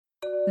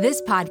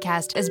This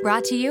podcast is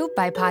brought to you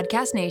by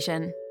Podcast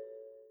Nation.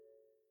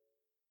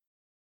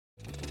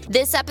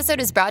 This episode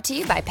is brought to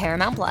you by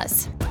Paramount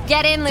Plus.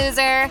 Get in,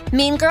 loser!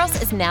 Mean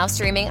Girls is now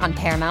streaming on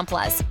Paramount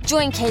Plus.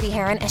 Join Katie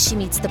Heron as she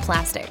meets the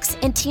plastics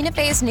in Tina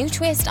Fey's new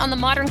twist on the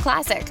modern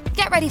classic.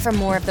 Get ready for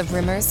more of the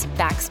rumors,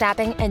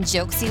 backstabbing, and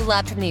jokes you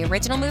loved from the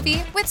original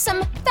movie with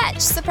some fetch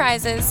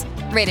surprises.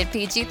 Rated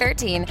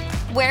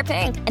PG-13. Wear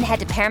pink and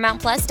head to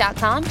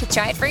ParamountPlus.com to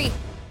try it free.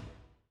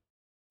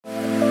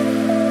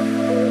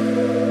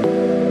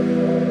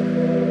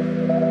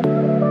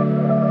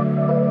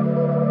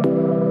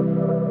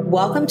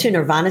 Welcome to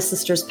Nirvana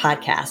Sisters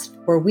podcast,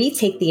 where we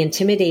take the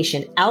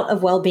intimidation out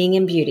of well-being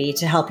and beauty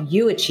to help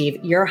you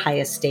achieve your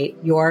highest state,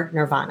 your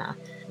nirvana.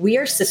 We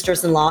are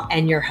sisters-in-law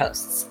and your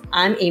hosts.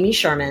 I'm Amy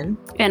Sherman.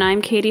 And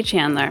I'm Katie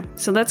Chandler.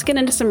 So let's get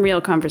into some real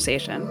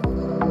conversation.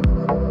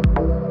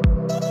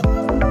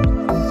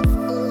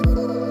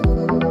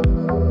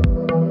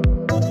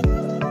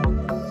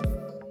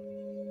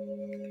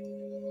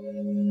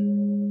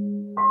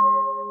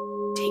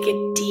 Take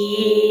a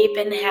deep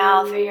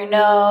inhale through your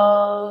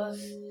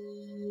nose.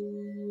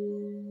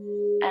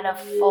 And a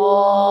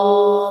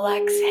full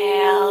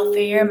exhale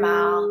through your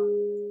mouth.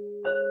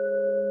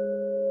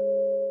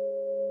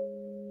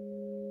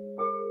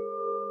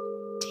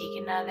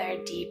 Take another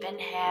deep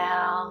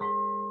inhale.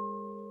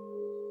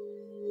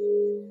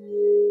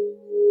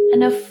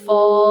 And a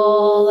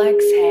full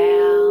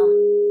exhale.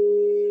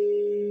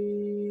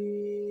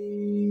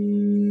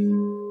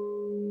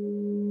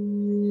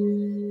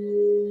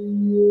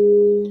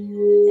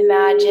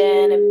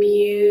 Imagine a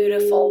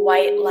beautiful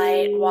white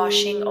light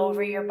washing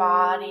over your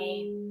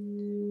body.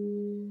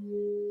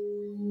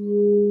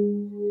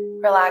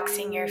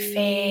 Relaxing your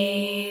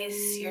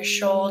face, your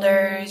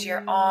shoulders,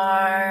 your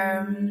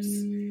arms,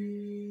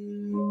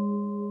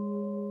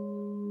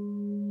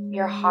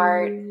 your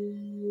heart,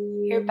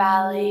 your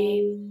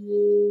belly,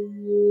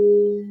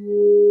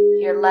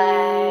 your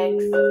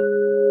legs,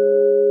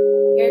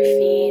 your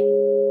feet,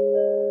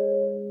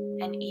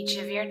 and each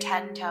of your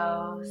 10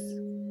 toes.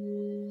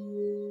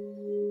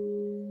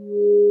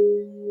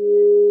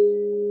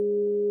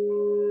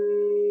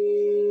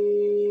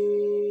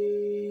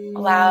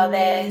 Allow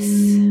this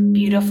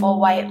beautiful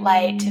white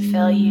light to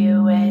fill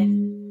you with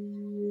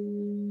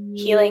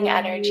healing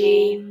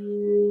energy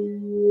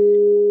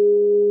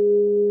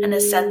and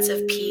a sense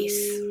of peace.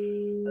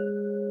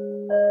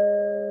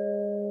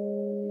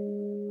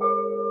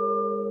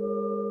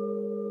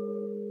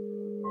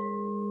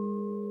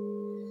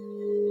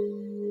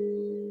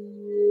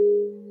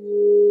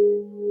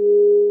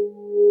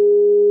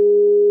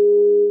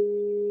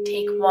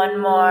 Take one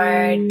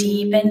more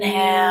deep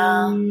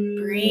inhale,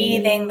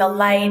 breathing the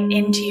light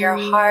into your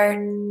heart.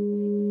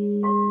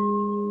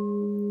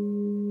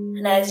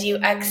 And as you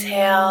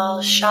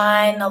exhale,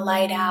 shine the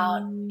light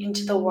out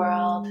into the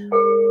world.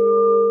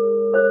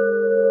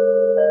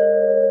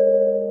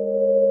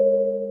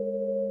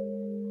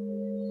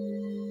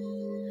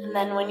 And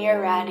then when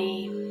you're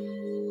ready,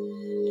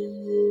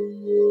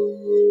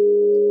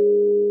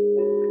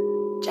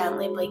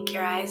 gently blink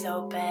your eyes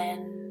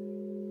open.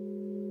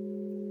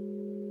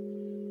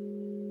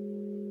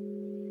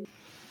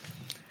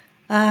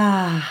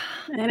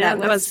 I know, that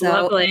was so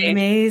lovely.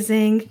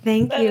 Amazing.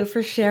 Thank you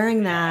for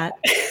sharing that.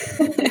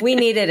 We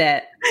needed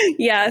it.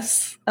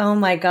 Yes. Oh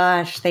my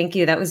gosh. Thank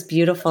you. That was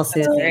beautiful,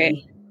 Susie.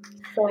 Great.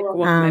 Woke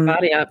my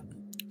body up.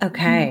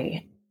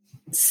 Okay.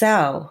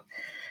 So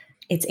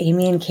it's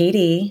Amy and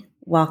Katie.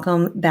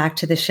 Welcome back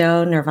to the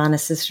show, Nirvana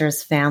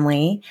Sisters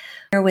family.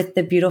 We're with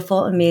the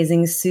beautiful,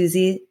 amazing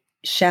Susy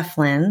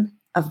Schieffelin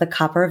of the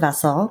Copper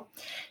Vessel.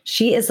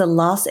 She is a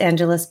Los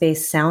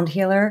Angeles-based sound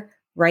healer,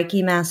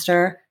 Reiki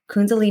master,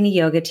 Kundalini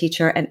yoga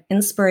teacher, and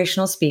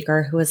inspirational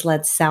speaker who has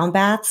led sound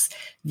baths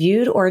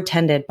viewed or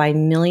attended by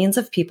millions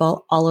of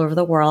people all over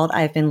the world.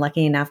 I've been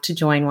lucky enough to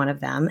join one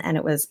of them, and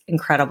it was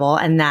incredible.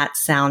 And that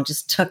sound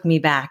just took me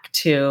back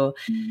to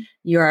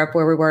Europe,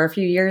 where we were a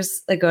few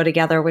years ago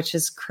together, which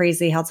is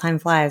crazy how time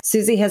flies.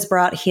 Susy has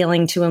brought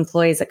healing to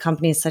employees at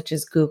companies such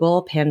as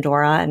Google,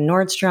 Pandora, and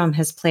Nordstrom,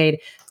 has played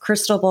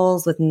crystal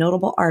bowls with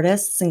notable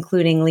artists,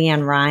 including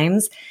Leanne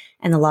Rimes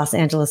and the Los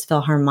Angeles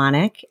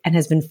Philharmonic, and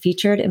has been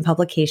featured in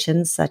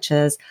publications such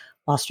as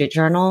Wall Street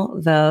Journal,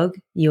 Vogue,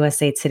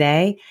 USA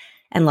Today,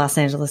 and Los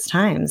Angeles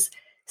Times.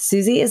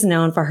 Susy is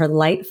known for her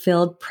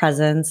light-filled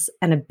presence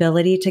and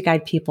ability to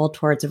guide people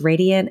towards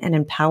radiant and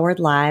empowered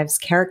lives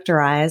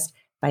characterized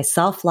by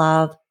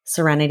self-love,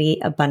 serenity,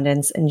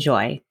 abundance, and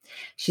joy.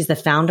 She's the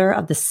founder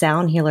of the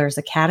Sound Healers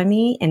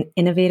Academy, an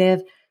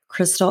innovative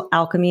crystal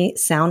alchemy,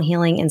 sound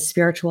healing, and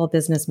spiritual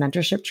business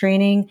mentorship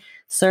training,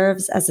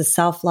 serves as a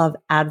self-love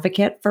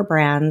advocate for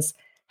brands,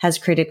 has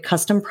created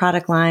custom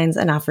product lines,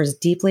 and offers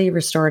deeply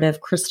restorative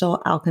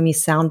crystal alchemy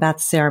sound bath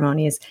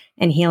ceremonies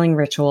and healing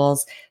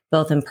rituals,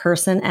 both in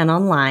person and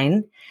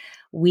online.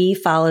 We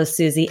follow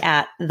Susy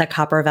at The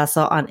Copper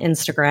Vessel on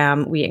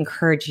Instagram. We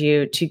encourage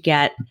you to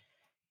get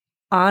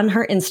on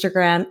her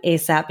Instagram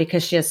ASAP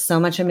because she has so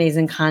much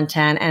amazing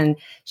content, and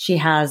she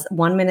has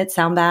 1-minute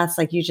sound baths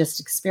like you just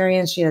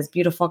experienced. She has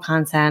beautiful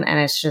content, and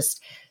it's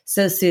just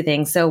so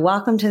soothing. So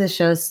welcome to the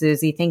show,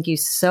 Susy. Thank you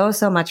so,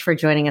 so much for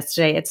joining us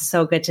today. It's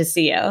so good to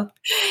see you.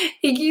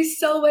 Thank you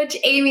so much,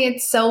 Amy.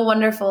 It's so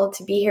wonderful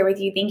to be here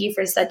with you. Thank you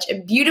for such a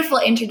beautiful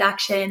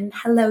introduction.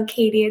 Hello,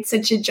 Katie. It's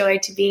such a joy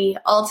to be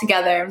all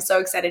together. I'm so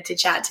excited to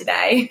chat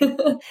today.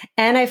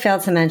 And I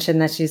failed to mention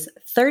that she's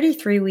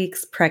 33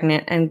 weeks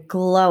pregnant and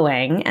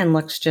glowing and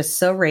looks just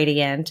so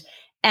radiant.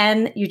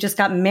 And you just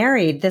got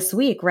married this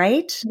week,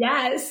 right?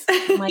 Yes.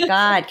 Oh my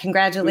God.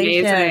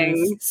 Congratulations.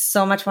 Amazing.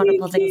 So much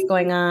wonderful things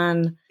going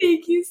on.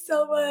 Thank you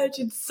so much.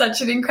 It's such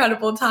an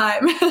incredible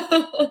time.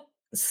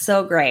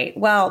 So great.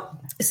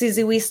 Well,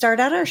 Susy, we start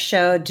out our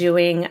show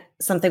doing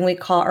something we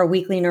call our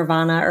weekly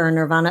Nirvana or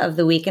Nirvana of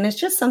the week. And it's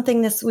just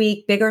something this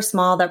week, big or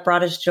small, that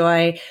brought us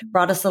joy,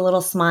 brought us a little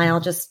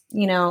smile, just,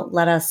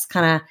 let us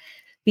kind of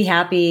be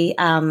happy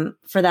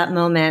for that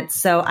moment.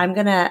 So I'm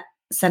going to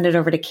send it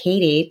over to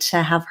Katie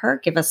to have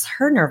her give us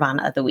her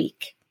Nirvana of the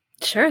week.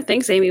 Sure.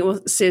 Thanks, Amy. Well,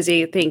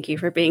 Susy, thank you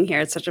for being here.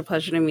 It's such a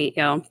pleasure to meet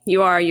you.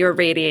 You're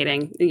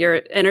radiating.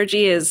 Your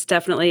energy is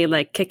definitely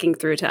like kicking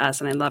through to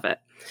us, and I love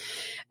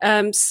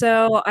it.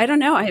 So I don't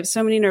know. I have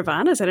so many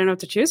Nirvanas. I don't know what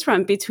to choose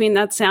from. Between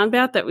that sound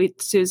bath that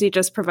Susy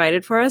just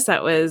provided for us,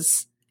 that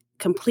was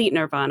complete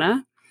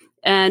Nirvana.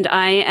 And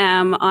I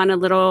am on a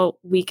little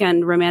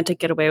weekend romantic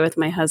getaway with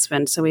my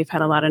husband. So we've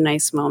had a lot of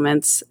nice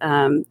moments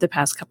the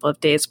past couple of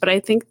days. But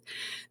I think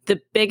the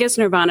biggest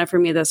Nirvana for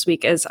me this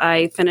week is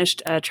I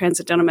finished a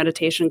transcendental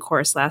meditation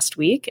course last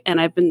week,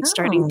 and I've been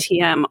starting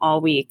TM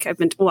all week.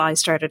 I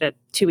started it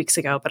 2 weeks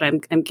ago, but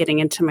I'm getting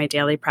into my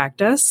daily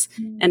practice,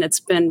 and it's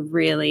been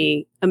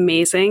really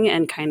amazing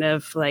and kind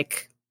of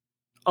like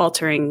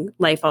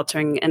life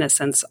altering in a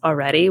sense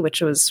already, which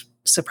was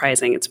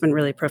surprising. It's been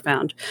really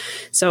profound.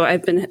 So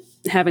I've been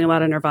having a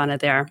lot of Nirvana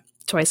there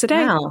twice a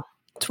day. Wow.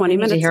 20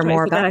 minutes. To hear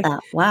more about that.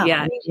 Wow.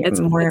 Yeah. It's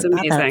more about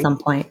amazing. that at some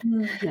point.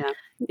 Yeah.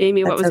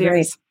 Amy, what was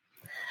yours?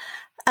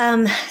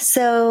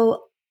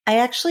 So I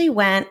actually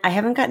I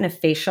haven't gotten a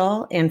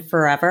facial in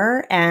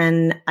forever,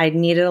 and I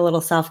needed a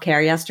little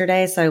self-care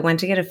yesterday. So I went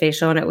to get a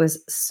facial, and it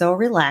was so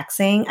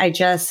relaxing.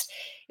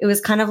 It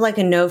was kind of like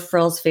a no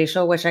frills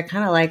facial, which I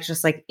kind of like,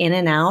 just like in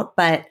and out,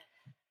 but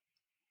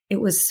it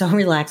was so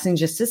relaxing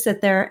just to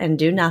sit there and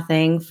do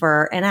nothing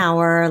for an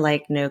hour,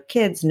 like no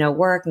kids, no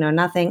work, no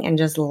nothing, and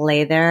just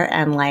lay there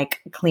and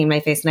like clean my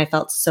face. And I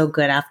felt so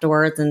good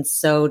afterwards and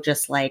so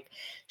just like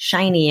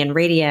shiny and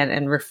radiant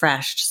and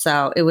refreshed.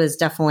 So it was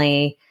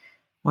definitely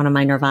one of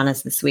my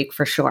Nirvanas this week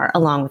for sure,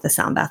 along with the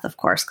sound bath, of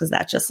course, because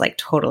that just like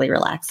totally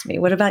relaxed me.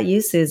 What about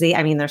you, Susy?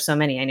 I mean, there's so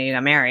many. I know you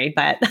got married,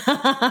 but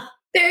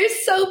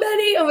There's so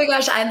many. Oh my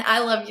gosh. I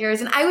love yours.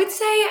 And I would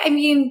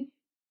say,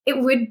 it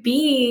would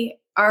be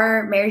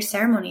our marriage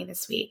ceremony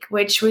this week,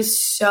 which was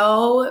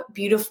so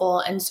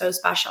beautiful and so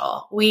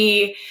special.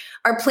 We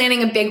are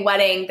planning a big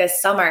wedding this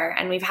summer,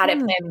 and we've had it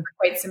planned for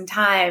quite some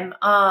time.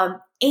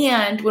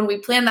 And when we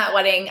planned that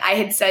wedding, I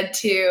had said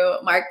to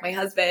Mark, my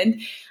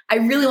husband, I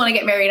really want to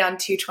get married on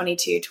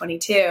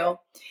 2/22/22.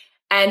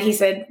 And he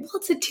said, well,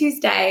 it's a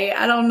Tuesday.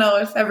 I don't know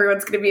if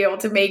everyone's going to be able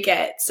to make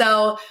it.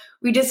 So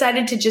we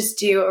decided to just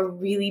do a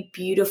really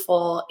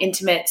beautiful,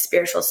 intimate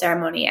spiritual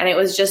ceremony. And it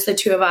was just the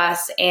two of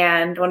us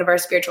and one of our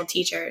spiritual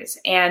teachers.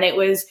 And it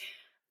was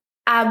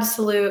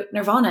absolute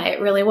nirvana. It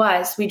really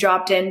was. We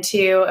dropped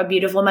into a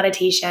beautiful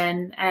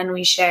meditation and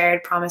we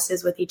shared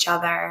promises with each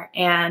other.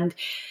 And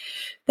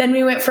then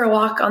we went for a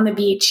walk on the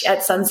beach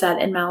at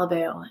sunset in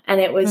Malibu. And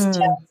it was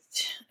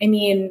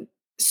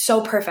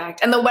so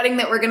perfect. And the wedding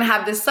that we're going to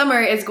have this summer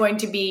is going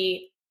to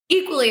be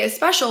equally as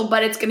special,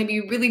 but it's going to be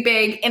really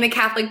big in a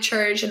Catholic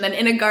church and then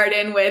in a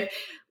garden with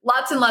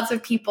lots and lots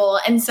of people.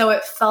 And so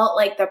it felt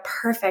like the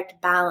perfect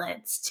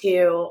balance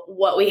to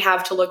what we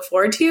have to look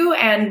forward to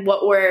and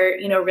what we're,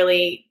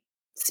 really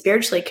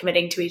spiritually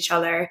committing to each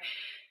other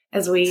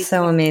as we.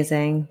 So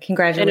amazing.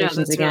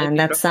 Congratulations again. Really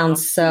that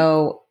sounds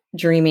so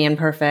dreamy and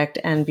perfect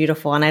and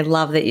beautiful. And I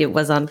love that it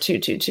was on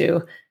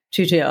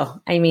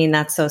 2/22/22. I mean,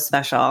 that's so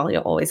special.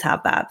 You'll always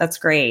have that. That's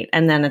great.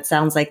 And then it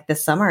sounds like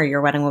this summer,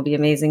 your wedding will be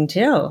amazing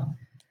too.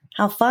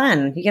 How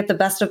fun. You get the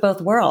best of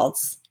both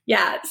worlds.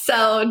 Yeah.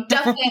 So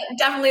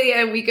definitely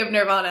a week of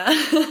nirvana.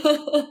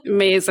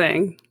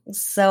 Amazing.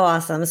 So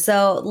awesome.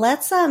 So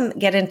let's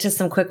get into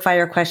some quick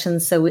fire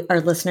questions so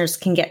our listeners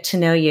can get to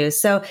know you.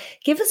 So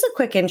give us a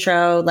quick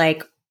intro,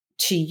 like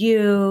to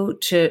you,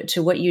 to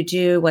what you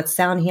do, what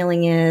sound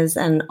healing is,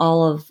 and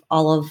all of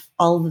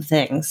the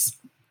things.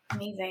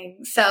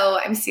 Amazing. So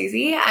I'm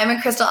Susy. I'm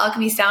a crystal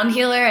alchemy sound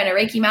healer and a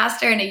Reiki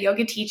master and a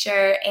yoga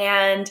teacher.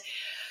 And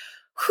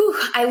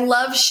I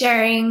love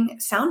sharing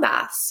sound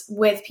baths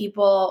with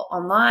people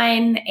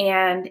online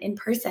and in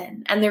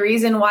person. And the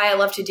reason why I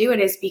love to do it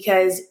is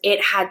because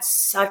it had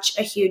such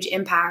a huge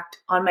impact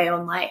on my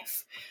own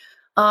life.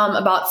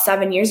 About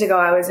 7 years ago,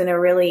 I was in a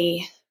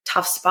really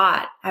tough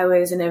spot. I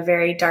was in a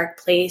very dark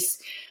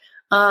place.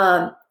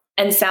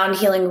 And sound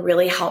healing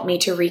really helped me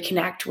to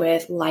reconnect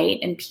with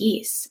light and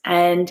peace.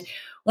 And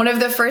one of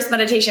the first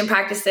meditation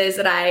practices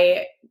that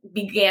I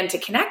began to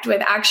connect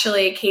with,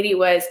 actually, Katie,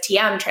 was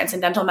TM,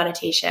 Transcendental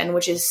Meditation,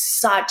 which is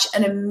such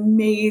an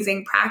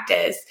amazing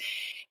practice.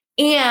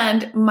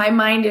 And my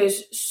mind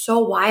is so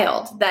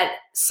wild that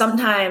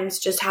sometimes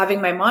just having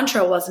my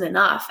mantra wasn't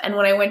enough. And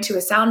when I went to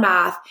a sound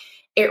bath,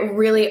 it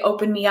really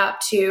opened me up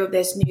to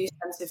this new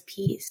sense of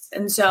peace.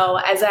 And so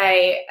as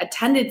I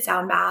attended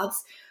sound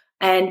baths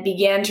and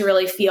began to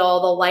really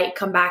feel the light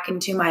come back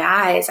into my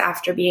eyes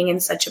after being in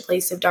such a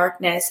place of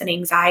darkness and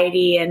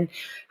anxiety and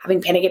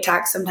having panic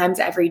attacks sometimes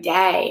every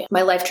day,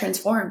 my life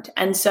transformed.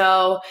 And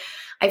so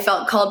I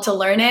felt called to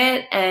learn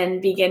it and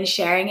begin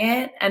sharing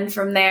it. And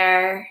from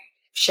there,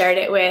 shared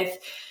it with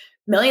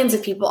millions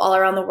of people all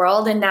around the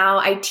world. And now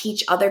I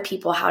teach other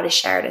people how to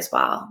share it as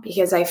well,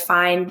 because I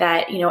find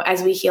that,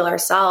 as we heal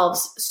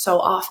ourselves, so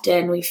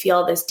often we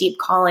feel this deep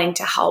calling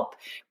to help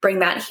bring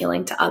that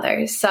healing to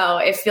others. So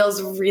it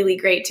feels really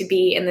great to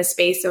be in the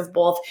space of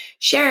both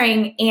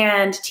sharing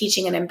and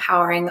teaching and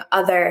empowering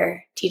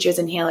other teachers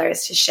and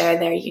healers to share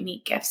their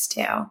unique gifts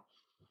too.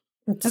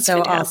 That's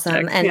so fantastic.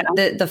 Awesome.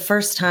 And the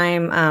first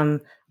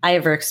time I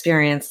ever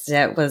experienced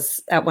it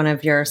was at one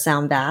of your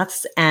sound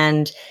baths,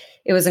 and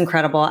it was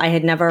incredible. I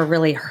had never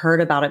really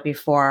heard about it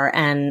before,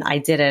 and I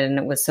did it, and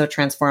it was so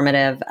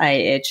transformative.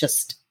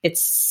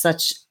 It's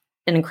such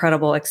an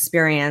incredible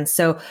experience.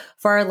 So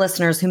for our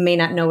listeners who may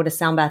not know what a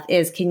sound bath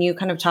is, can you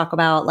kind of talk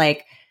about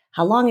like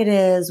how long it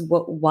is,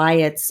 why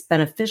it's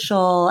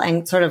beneficial,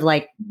 and sort of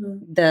like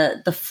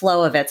the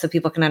flow of it, so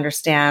people can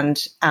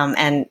understand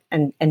and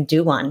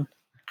do one?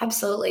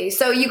 Absolutely.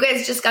 So you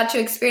guys just got to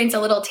experience a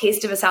little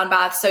taste of a sound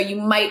bath. So you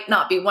might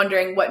not be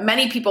wondering what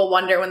many people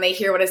wonder when they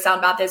hear what a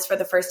sound bath is for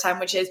the first time,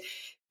 which is,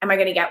 am I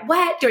going to get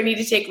wet? Do I need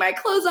to take my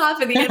clothes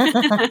off at the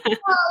end?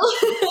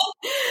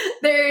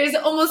 There's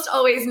almost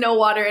always no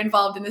water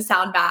involved in the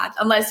sound bath,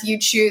 unless you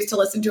choose to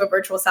listen to a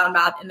virtual sound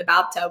bath in the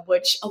bathtub,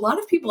 which a lot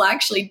of people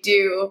actually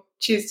do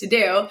choose to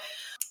do.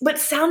 But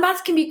sound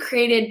baths can be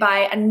created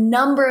by a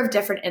number of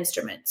different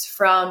instruments,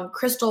 from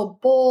crystal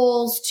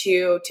bowls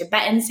to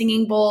Tibetan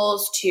singing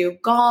bowls to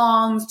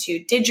gongs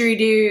to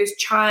didgeridoos,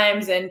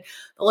 chimes, and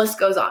the list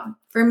goes on.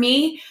 For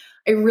me,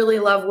 I really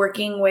love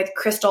working with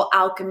crystal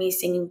alchemy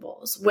singing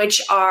bowls, which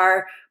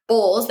are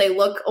bowls. They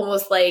look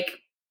almost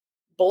like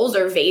bowls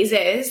or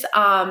vases.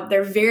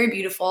 They're very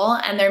beautiful,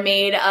 and they're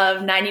made of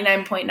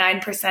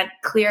 99.9%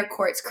 clear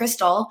quartz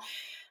crystal.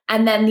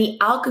 And then the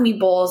alchemy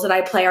bowls that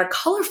I play are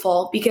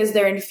colorful because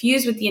they're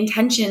infused with the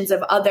intentions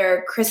of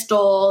other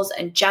crystals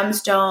and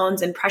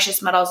gemstones and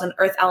precious metals and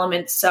earth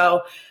elements.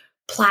 So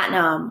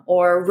platinum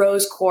or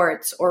rose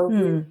quartz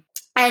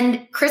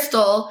and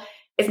crystal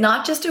is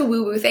not just a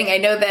woo-woo thing. I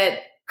know that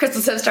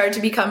crystals have started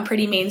to become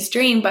pretty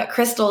mainstream, but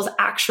crystals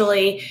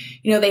actually,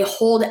 they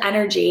hold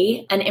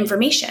energy and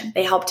information.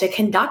 They help to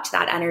conduct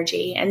that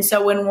energy. And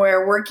so when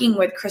we're working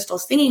with crystal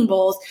singing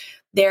bowls,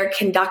 they're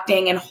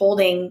conducting and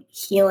holding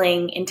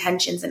healing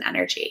intentions and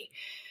energy.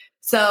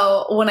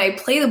 So when I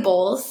play the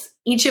bowls,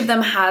 each of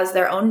them has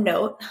their own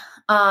note.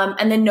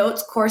 And the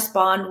notes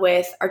correspond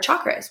with our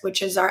chakras,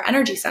 which is our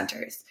energy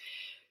centers.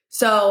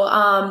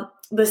 So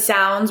the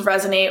sounds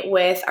resonate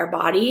with our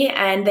body,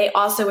 and they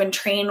also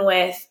entrain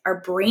with our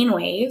brain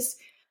waves,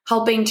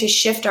 helping to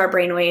shift our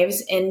brain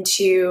waves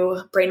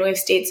into brainwave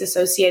states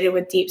associated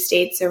with deep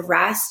states of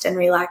rest and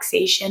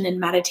relaxation and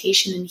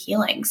meditation and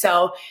healing.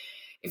 So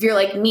if you're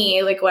like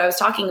me, like what I was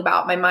talking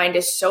about, my mind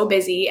is so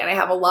busy and I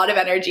have a lot of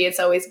energy.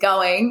 It's always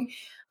going.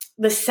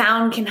 The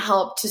sound can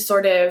help to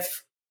sort of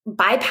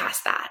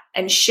bypass that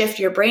and shift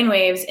your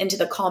brainwaves into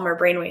the calmer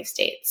brainwave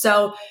state.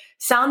 So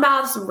sound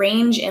baths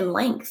range in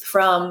length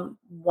from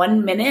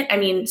 1 minute. I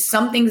mean,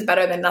 something's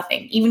better than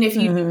nothing. Even if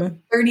you do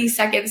a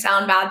 30-second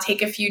sound bath,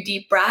 take a few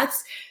deep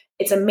breaths,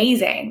 it's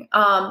amazing.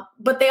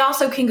 But they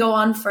also can go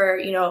on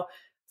for,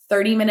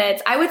 30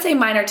 minutes. I would say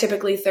mine are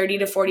typically 30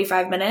 to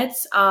 45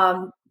 minutes.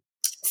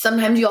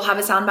 Sometimes you'll have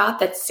a sound bath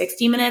that's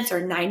 60 minutes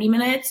or 90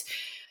 minutes,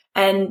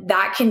 and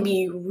that can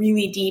be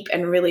really deep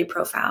and really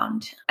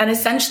profound. And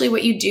essentially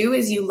what you do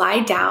is you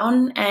lie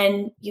down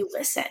and you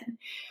listen.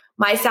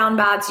 My sound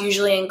baths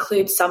usually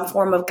include some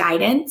form of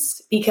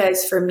guidance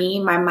because for me,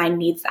 my mind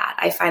needs that.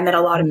 I find that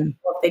a lot of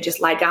people, if they just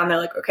lie down, they're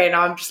like, okay,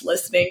 now I'm just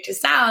listening to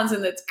sounds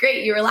and that's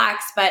great, you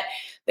relax. But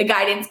the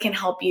guidance can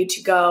help you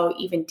to go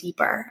even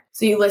deeper.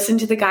 So you listen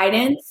to the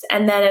guidance,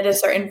 and then at a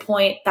certain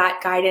point, that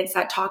guidance,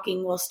 that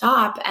talking will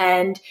stop,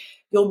 and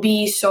you'll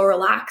be so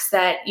relaxed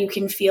that you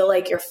can feel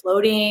like you're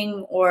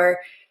floating, or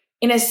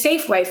in a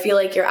safe way, feel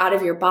like you're out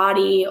of your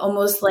body,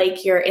 almost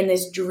like you're in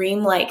this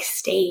dreamlike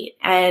state.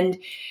 And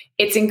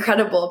it's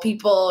incredible.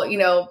 People,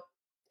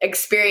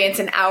 experience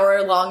an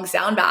hour-long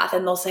sound bath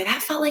and they'll say,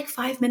 that felt like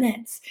 5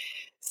 minutes.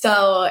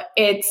 So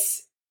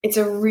it's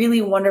a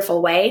really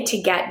wonderful way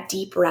to get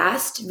deep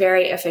rest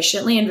very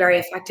efficiently and very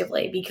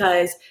effectively,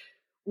 because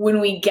when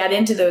we get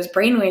into those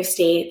brainwave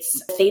states,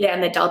 theta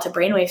and the delta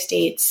brainwave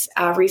states,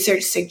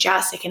 research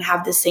suggests it can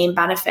have the same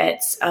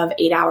benefits of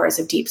 8 hours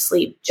of deep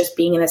sleep just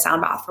being in a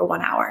sound bath for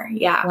 1 hour.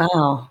 Yeah.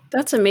 Wow.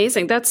 That's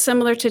amazing. That's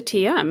similar to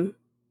TM.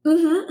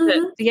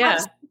 Yeah.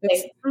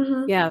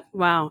 Yeah.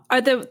 Wow.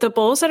 Are the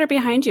bowls that are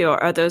behind you,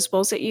 are those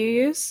bowls that you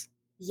use?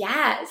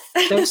 Yes.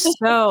 They're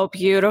so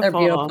beautiful. They're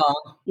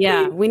beautiful.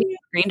 Yeah, we need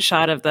a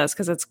screenshot of this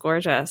because it's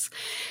gorgeous.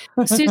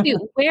 Susie,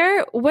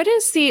 what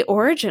is the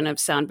origin of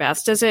sound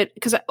baths?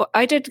 Because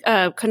I did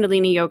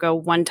Kundalini yoga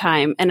one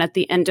time, and at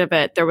the end of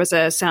it, there was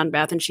a sound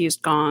bath, and she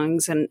used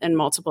gongs and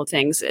multiple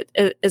things.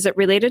 Is it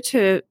related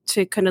to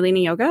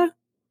Kundalini yoga?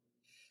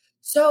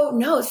 So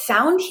no,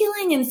 sound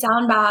healing and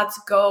sound baths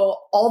go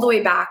all the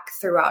way back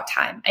throughout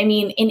time. I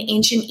mean, in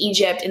ancient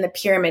Egypt, in the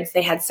pyramids,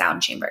 they had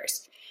sound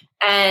chambers.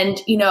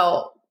 And,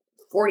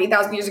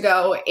 40,000 years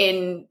ago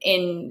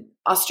in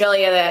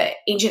Australia,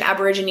 the ancient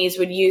Aborigines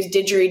would use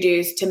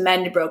didgeridoos to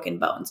mend broken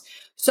bones.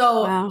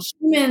 So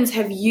humans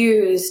have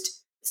used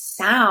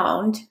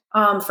sound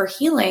for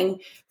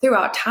healing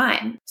throughout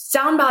time.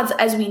 Sound baths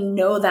as we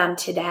know them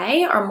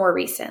today are more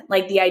recent.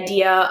 Like the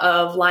idea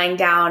of lying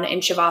down in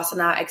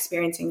Shavasana,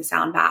 experiencing a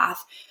sound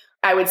bath,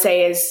 I would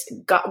say has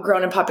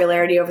grown in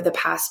popularity over the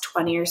past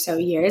 20 or so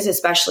years,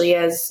 especially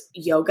as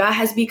yoga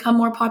has become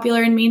more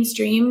popular and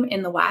mainstream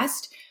in the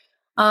West.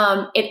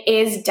 It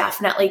is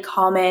definitely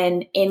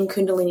common in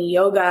Kundalini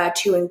yoga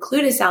to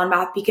include a sound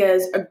bath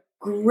because a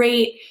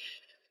great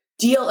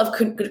deal of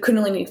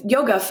Kundalini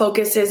yoga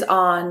focuses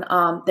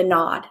on the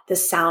nod, the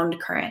sound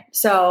current.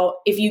 So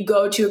if you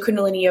go to a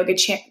Kundalini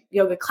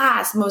yoga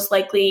class, most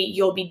likely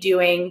you'll be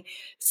doing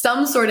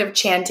some sort of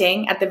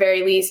chanting. At the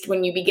very least,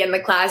 when you begin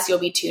the class, you'll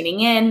be tuning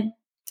in,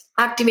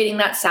 activating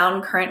that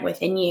sound current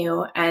within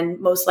you, and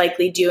most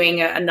likely doing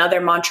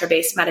another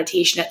mantra-based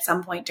meditation at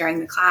some point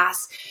during the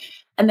class.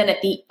 And then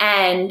at the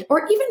end,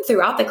 or even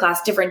throughout the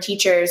class, different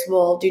teachers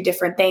will do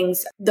different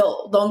things.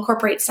 They'll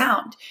incorporate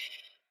sound.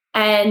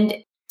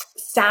 And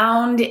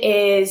sound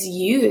is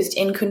used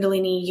in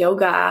Kundalini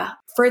yoga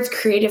for its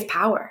creative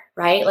power,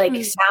 right? Like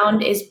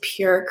sound is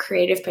pure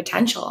creative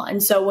potential.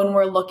 And so when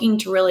we're looking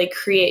to really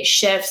create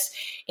shifts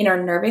in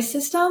our nervous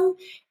system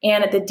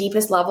and at the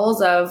deepest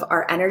levels of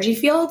our energy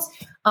fields,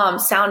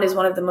 sound is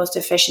one of the most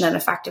efficient and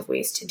effective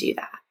ways to do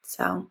that.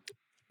 So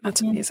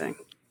that's amazing.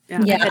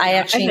 Yeah, I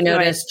actually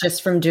noticed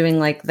just from doing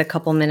like the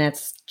couple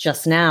minutes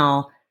just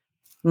now,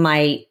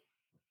 my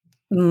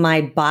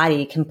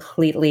body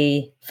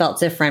completely felt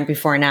different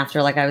before and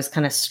after. Like I was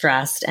kind of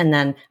stressed. And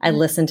then I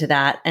listened to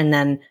that. And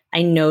then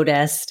I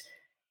noticed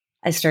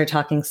I started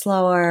talking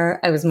slower.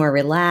 I was more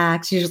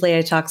relaxed. Usually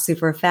I talk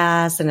super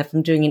fast. And if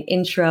I'm doing an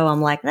intro,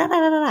 I'm like, da, da,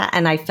 da, da, da.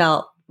 And I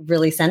felt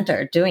really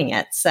centered doing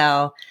it.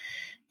 So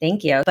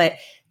thank you. But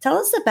tell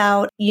us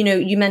about,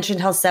 you mentioned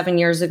how 7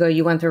 years ago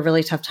you went through a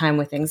really tough time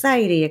with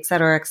anxiety, et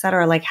cetera, et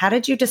cetera. Like, how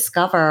did you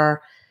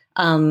discover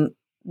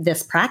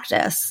this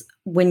practice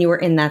when you were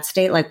in that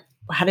state? Like,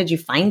 how did you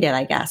find it,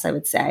 I guess I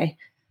would say?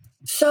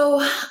 So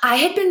I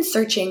had been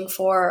searching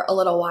for a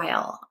little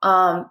while.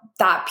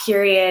 That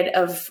period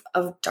of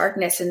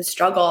darkness and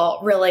struggle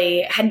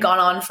really had gone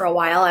on for a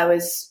while. I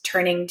was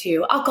turning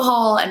to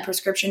alcohol and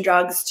prescription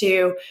drugs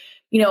to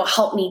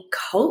help me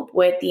cope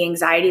with the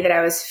anxiety that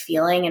I was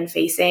feeling and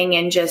facing,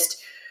 and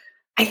just,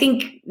 I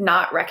think,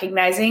 not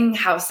recognizing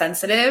how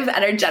sensitive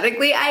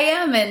energetically I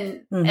am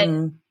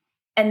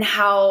and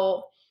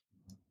how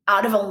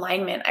out of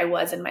alignment I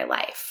was in my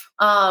life.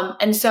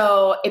 And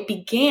so it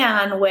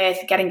began with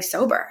getting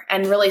sober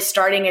and really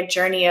starting a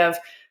journey of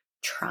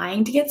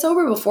trying to get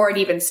sober before it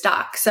even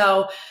stuck.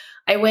 So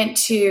I went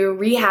to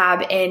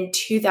rehab in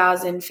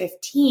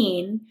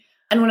 2015.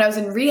 And when I was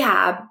in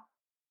rehab,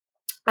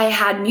 I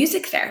had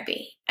music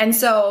therapy. And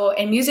so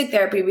in music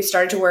therapy, we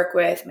started to work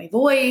with my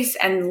voice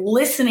and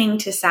listening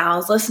to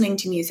sounds, listening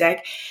to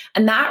music.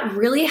 And that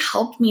really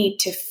helped me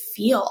to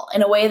feel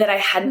in a way that I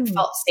hadn't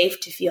felt safe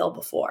to feel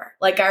before.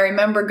 Like I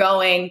remember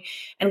going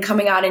and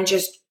coming out and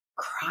just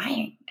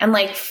crying and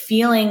like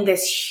feeling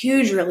this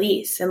huge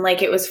release. And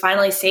like it was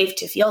finally safe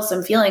to feel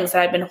some feelings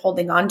that I'd been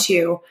holding on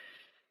to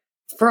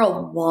for a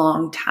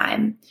long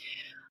time.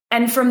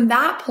 And from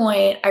that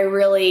point, I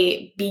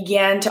really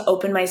began to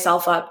open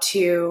myself up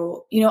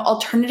to,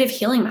 alternative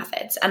healing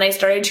methods. And I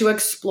started to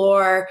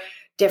explore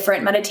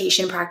different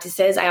meditation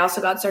practices. I also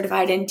got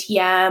certified in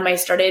TM. I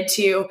started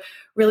to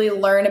really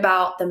learn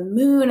about the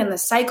moon and the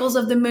cycles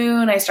of the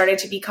moon. I started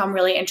to become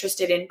really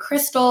interested in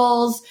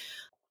crystals.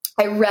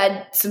 I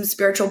read some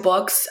spiritual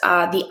books.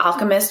 The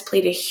Alchemist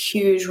played a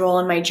huge role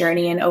in my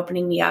journey and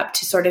opening me up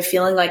to sort of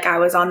feeling like I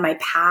was on my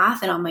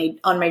path and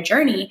on my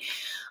journey.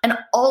 And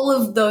all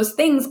of those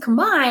things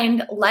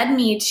combined led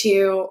me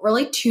to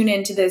really tune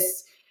into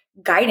this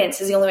guidance,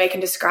 is the only way I can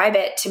describe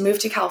it, to move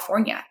to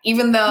California,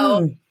 even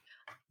though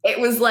it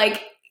was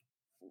like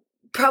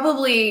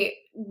probably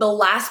the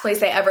last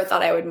place I ever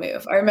thought I would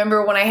move. I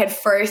remember when I had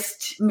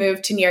first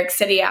moved to New York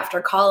City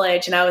after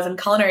college and I was in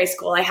culinary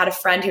school, I had a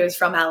friend who was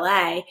from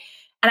LA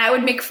and I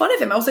would make fun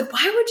of him. I was like,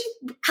 why would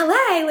you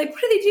LA? Like, what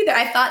do they do there?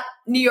 I thought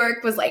New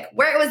York was like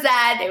where it was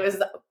at. It was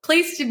the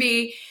place to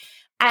be.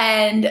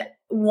 And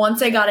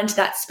once I got into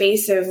that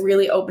space of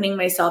really opening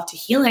myself to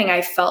healing,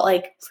 I felt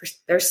like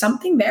there's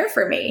something there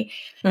for me.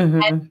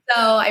 And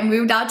so I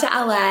moved out to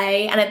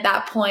LA. And at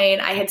that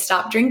point I had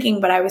stopped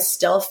drinking, but I was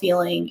still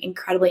feeling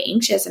incredibly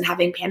anxious and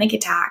having panic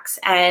attacks.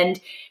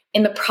 And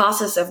in the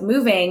process of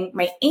moving,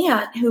 my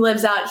aunt, who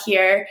lives out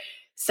here,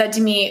 said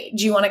to me,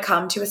 do you want to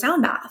come to a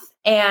sound bath?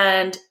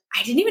 And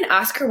I didn't even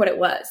ask her what it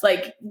was.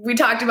 Like we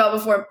talked about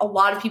before, a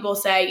lot of people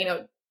say, you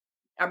know,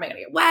 am I going to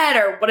get wet?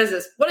 Or what is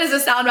this? What is a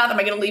sound bath? Am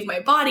I going to leave my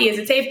body? Is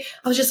it safe?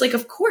 I was just like,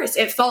 of course.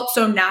 It felt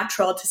so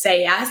natural to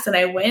say yes. And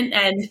I went,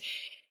 and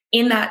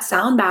in that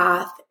sound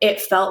bath, it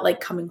felt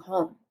like coming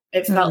home.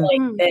 It felt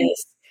like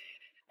this.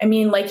 I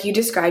mean, like you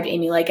described,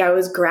 Amy, like I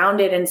was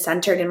grounded and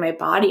centered in my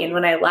body. And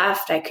when I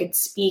left, I could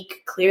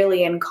speak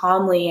clearly and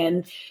calmly,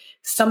 and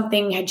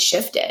something had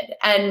shifted.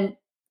 And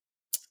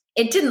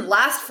it didn't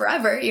last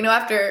forever. You know,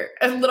 after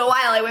a little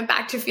while, I went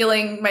back to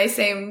feeling my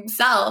same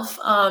self,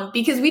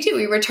 because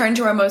we return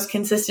to our most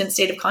consistent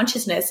state of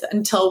consciousness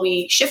until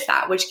we shift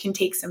that, which can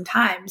take some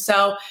time.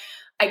 So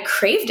I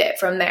craved it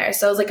from there.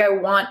 So I was like, I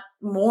want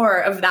more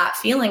of that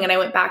feeling. And I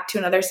went back to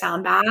another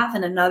sound bath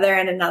and another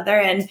and another.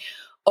 And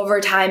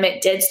over time,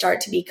 it did start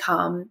to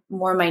become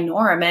more my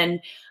norm. And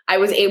I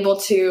was able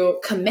to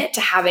commit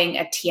to having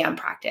a TM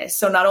practice.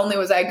 So not only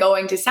was I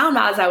going to sound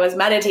baths, I was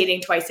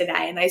meditating twice a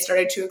day. And I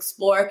started to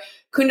explore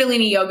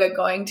Kundalini yoga,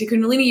 going to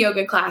Kundalini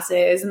yoga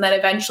classes, and then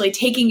eventually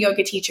taking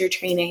yoga teacher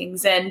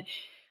trainings. And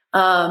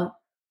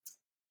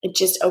it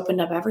just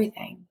opened up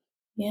everything.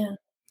 Yeah.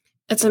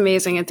 It's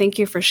amazing. And thank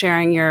you for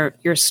sharing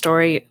your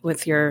story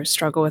with your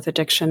struggle with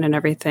addiction and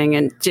everything.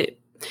 And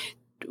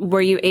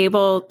were you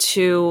able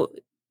to,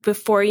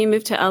 before you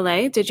moved to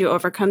LA, did you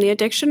overcome the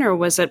addiction, or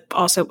was it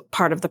also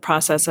part of the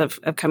process of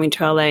coming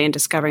to LA and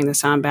discovering the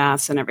sound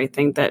baths and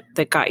everything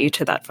that got you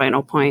to that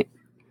final point?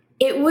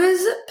 It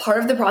was part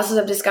of the process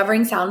of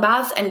discovering sound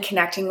baths and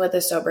connecting with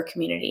a sober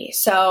community.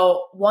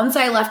 So once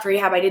I left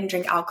rehab, I didn't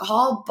drink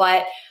alcohol,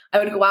 but I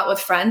would go out with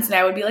friends and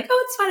I would be like,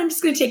 oh, it's fine. I'm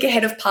just going to take a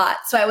hit of pot.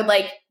 So I would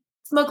like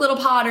smoke a little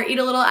pot or eat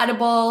a little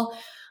edible,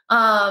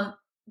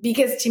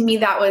 because to me,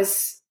 that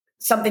was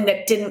something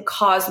that didn't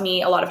cause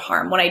me a lot of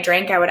harm. When I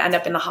drank, I would end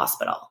up in the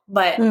hospital,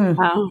 but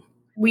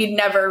we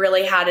never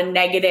really had a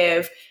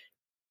negative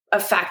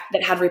effect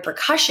that had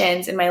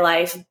repercussions in my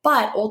life.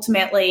 But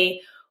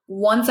ultimately,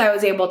 once I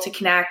was able to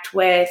connect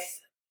with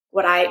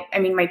what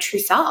my true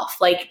self,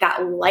 like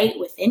that light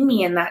within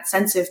me and that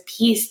sense of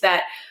peace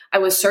that I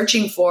was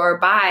searching for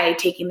by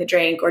taking the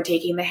drink or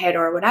taking the hit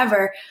or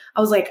whatever,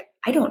 I was like,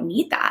 I don't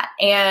need that.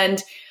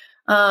 And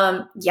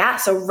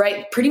so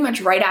pretty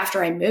much right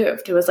after I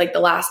moved, it was like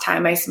the last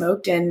time I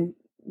smoked, and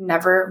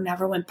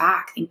never went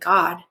back. Thank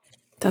God.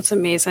 That's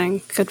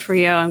amazing. Good for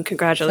you. And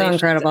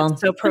congratulations. So incredible.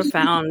 It's so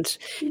profound.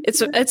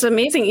 It's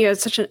amazing. You have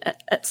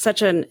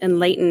such an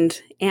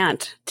enlightened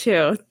aunt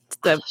too.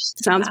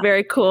 Sounds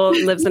very cool.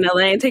 Lives in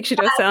LA and takes you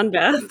to a sound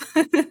bath.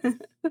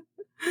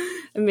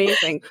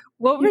 Amazing.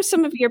 What were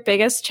some of your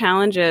biggest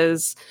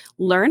challenges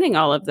learning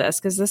all of this?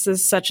 Because this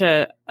is such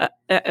to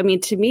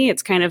me,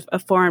 it's kind of a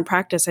foreign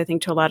practice, I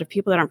think, to a lot of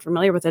people that aren't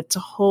familiar with it. It's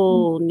a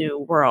whole new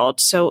world.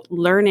 So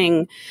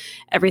learning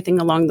everything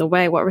along the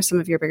way, what were some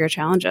of your bigger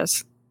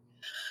challenges?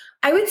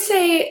 I would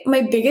say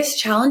my biggest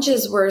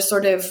challenges were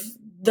sort of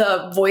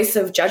the voice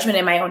of judgment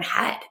in my own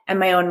head and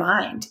my own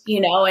mind, you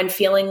know, and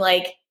feeling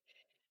like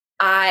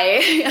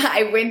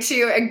I went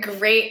to a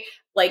great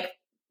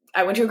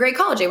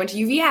college. I went to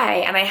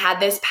UVA, and I had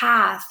this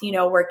path, you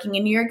know, working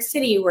in New York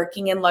City,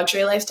 working in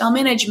luxury lifestyle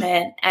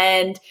management,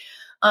 and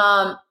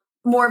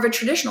more of a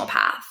traditional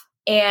path.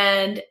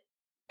 And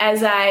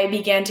as I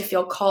began to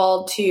feel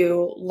called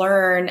to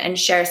learn and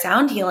share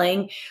sound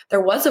healing,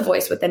 there was a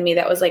voice within me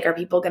that was like, are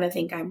people going to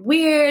think I'm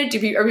weird? Are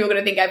people going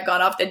to think I've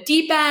gone off the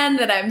deep end,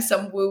 that I'm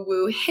some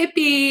woo-woo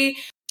hippie?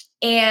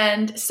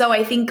 And so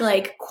I think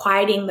like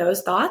quieting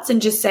those thoughts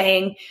and just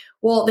saying,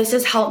 well, this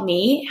has helped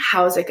me.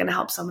 How is it going to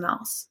help someone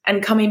else?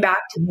 And coming back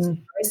to the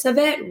source of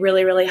it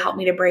really, really helped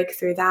me to break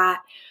through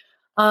that.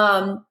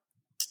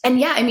 And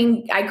yeah, I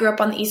mean, I grew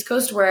up on the East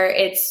Coast where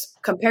it's,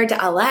 compared to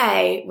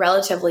LA,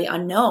 relatively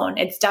unknown.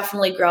 It's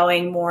definitely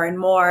growing more and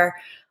more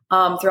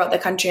throughout the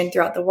country and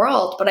throughout the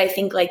world. But I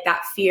think like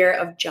that fear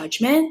of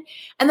judgment,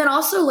 and then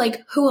also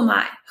like, who am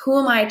I? Who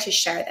am I to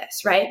share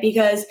this, right?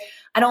 Because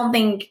I don't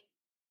think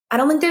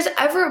there's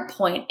ever a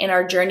point in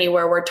our journey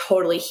where we're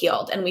totally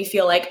healed and we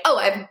feel like, oh,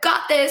 I've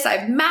got this,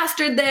 I've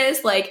mastered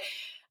this. Like,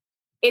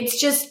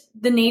 it's just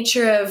the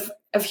nature of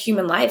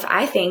human life,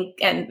 I think,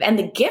 and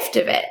the gift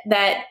of it,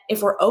 that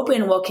if we're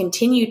open, we'll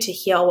continue to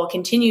heal, we'll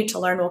continue to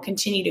learn, we'll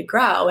continue to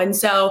grow. And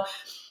so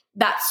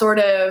that sort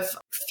of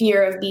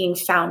fear of being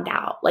found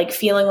out, like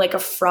feeling like a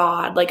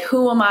fraud, like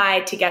who am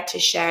I to get to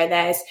share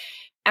this?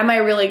 Am I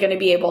really going to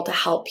be able to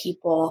help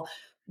people?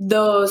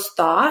 Those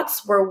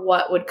thoughts were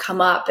what would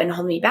come up and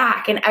hold me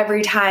back. And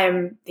every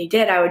time they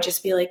did, I would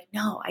just be like,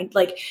 no,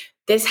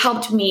 this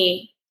helped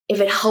me. If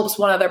it helps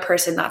one other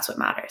person, that's what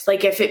matters.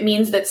 Like if it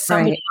means that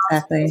somebody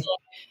else doesn't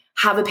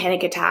have a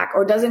panic attack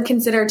or doesn't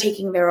consider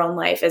taking their own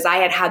life, as I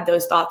had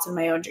those thoughts in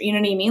my own, you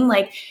know what I mean?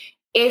 Like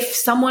if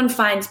someone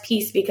finds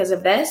peace because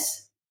of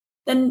this,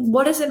 then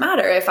what does it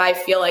matter if I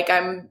feel like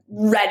I'm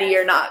ready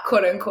or not,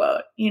 quote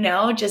unquote, you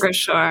know, just for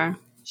sure.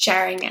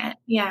 sharing it.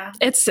 Yeah.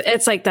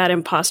 It's like that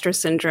imposter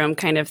syndrome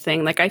kind of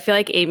thing. Like I feel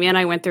like Amy and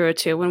I went through it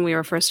too when we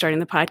were first starting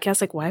the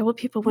podcast. Like, why would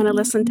people want to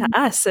listen to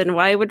us? And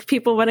why would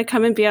people want to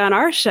come and be on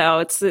our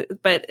show?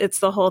 But it's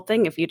the whole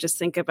thing. If you just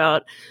think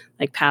about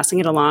like passing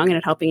it along and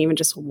it helping even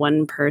just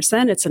one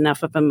person, it's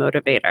enough of a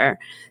motivator.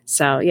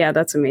 So yeah,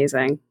 that's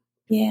amazing.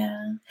 Yeah.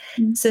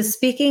 So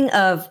speaking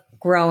of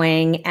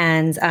growing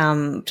and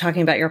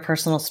talking about your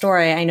personal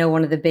story, I know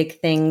one of the big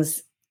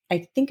things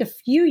I think a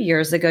few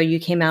years ago you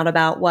came out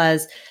about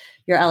was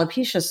your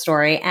alopecia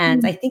story.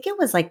 And I think it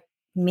was like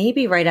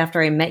maybe right after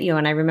I met you.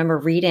 And I remember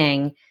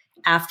reading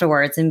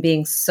afterwards and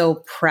being so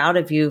proud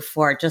of you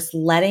for just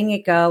letting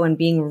it go and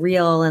being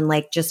real and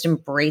like just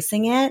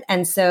embracing it.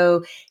 And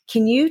so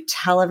can you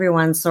tell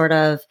everyone sort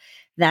of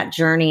that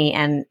journey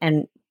and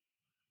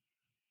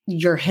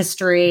your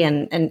history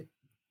and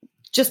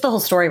just the whole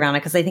story around it?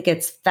 Because I think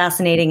it's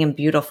fascinating and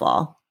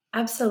beautiful.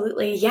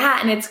 Absolutely.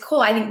 Yeah. And it's cool.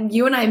 I think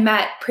you and I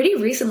met pretty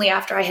recently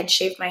after I had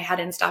shaved my head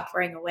and stopped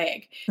wearing a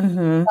wig.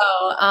 Mm-hmm.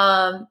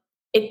 So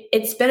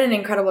it's been an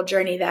incredible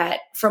journey that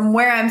from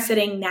where I'm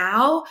sitting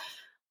now,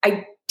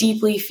 I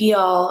deeply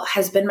feel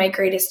has been my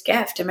greatest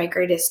gift and my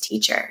greatest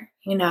teacher,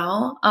 you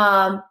know?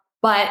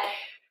 But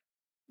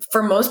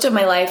for most of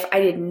my life, I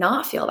did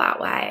not feel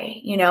that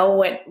way. You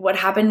know, what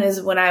happened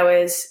is when I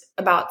was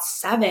about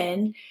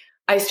 7,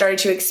 I started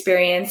to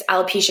experience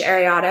alopecia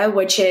areata,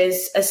 which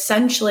is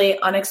essentially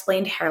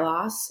unexplained hair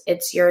loss.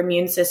 It's your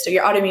immune system,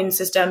 your autoimmune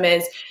system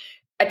is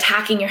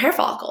attacking your hair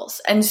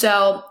follicles. And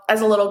so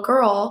as a little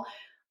girl,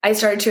 I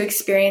started to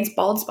experience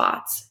bald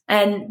spots.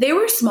 And they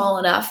were small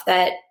enough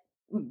that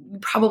you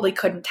probably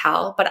couldn't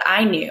tell, but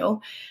I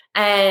knew.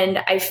 And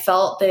I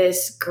felt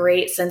this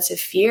great sense of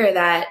fear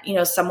that, you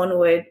know, someone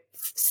would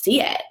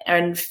see it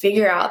and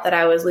figure out that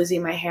I was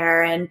losing my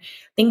hair and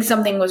think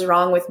something was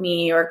wrong with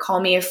me or call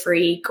me a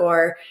freak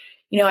or,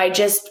 you know, I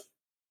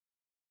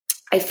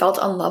felt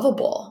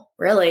unlovable,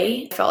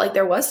 really. I felt like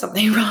there was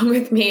something wrong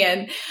with me.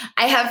 And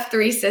I have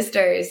 3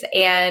 sisters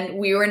and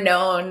we were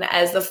known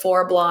as the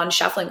 4 blonde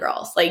Schieffelin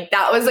girls. Like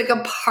that was like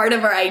a part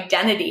of our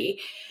identity.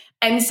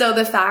 And so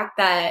the fact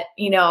that,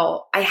 you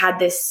know, I had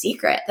this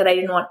secret that I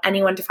didn't want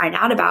anyone to find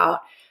out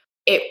about,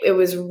 it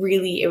was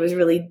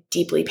really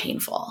deeply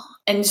painful.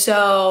 And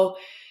so,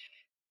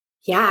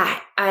 yeah,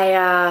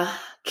 I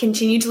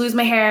continued to lose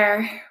my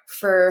hair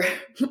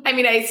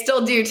I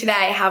still do today.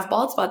 I have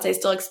bald spots. I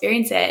still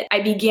experience it.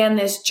 I began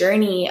this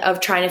journey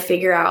of trying to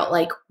figure out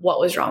like what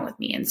was wrong with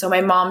me. And so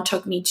my mom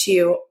took me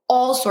to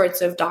all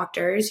sorts of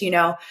doctors, you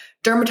know,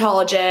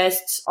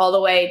 dermatologists, all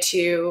the way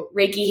to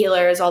Reiki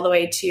healers, all the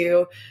way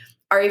to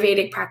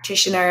Ayurvedic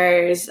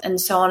practitioners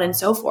and so on and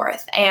so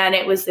forth. And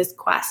it was this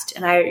quest.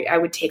 And I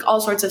would take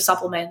all sorts of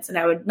supplements and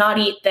I would not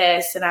eat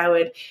this and I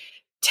would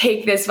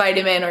take this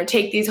vitamin or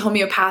take these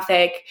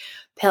homeopathic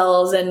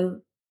pills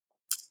and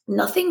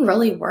nothing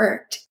really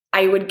worked.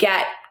 I would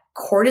get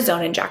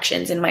cortisone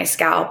injections in my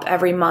scalp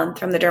every month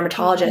from the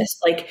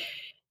dermatologist.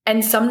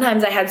 And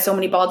sometimes I had so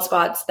many bald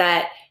spots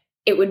that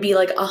it would be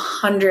like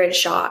 100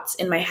 shots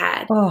in my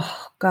head.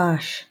 Oh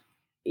gosh.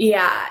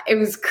 Yeah, it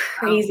was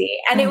crazy.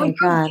 And it would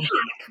go back.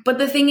 But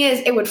the thing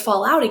is, it would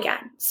fall out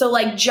again. So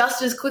like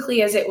just as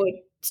quickly as it would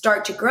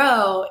start to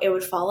grow, it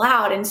would fall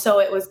out. And so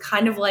it was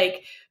kind of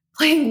like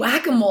playing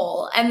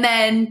whack-a-mole. And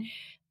then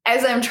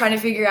as I'm trying to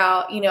figure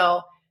out, you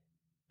know,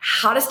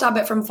 how to stop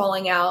it from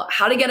falling out,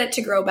 how to get it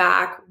to grow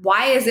back,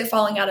 why is it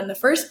falling out in the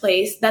first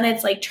place, then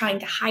it's like trying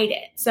to hide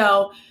it.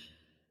 So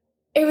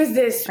it was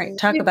this. Right.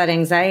 Talk about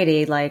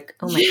anxiety. Like,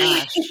 oh my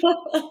gosh.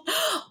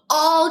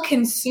 All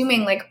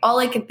consuming. Like all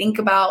I could think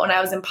about when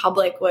I was in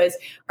public was,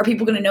 are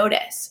people going to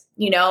notice?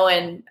 You know,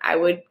 and I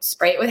would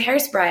spray it with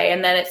hairspray.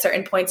 And then at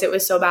certain points, it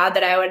was so bad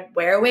that I would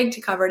wear a wig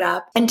to cover it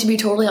up. And to be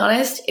totally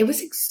honest, it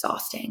was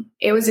exhausting.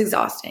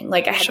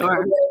 Like I had to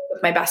live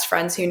with my best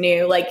friends who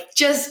knew, like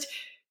just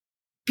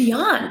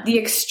beyond the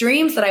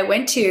extremes that I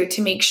went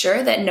to make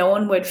sure that no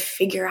one would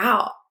figure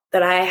out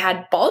that I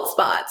had bald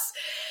spots.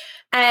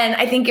 And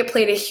I think it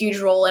played a huge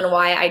role in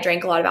why I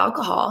drank a lot of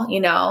alcohol, you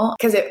know,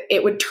 because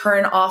it would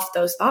turn off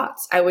those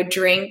thoughts. I would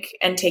drink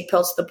and take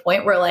pills to the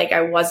point where like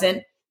I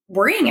wasn't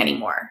worrying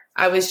anymore.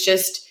 I was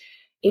just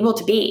able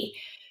to be.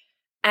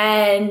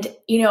 And,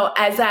 you know,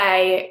 as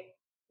I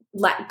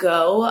let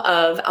go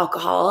of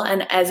alcohol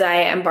and as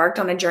I embarked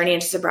on a journey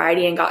into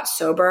sobriety and got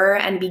sober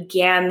and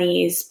began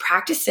these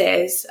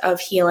practices of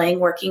healing,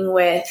 working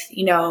with,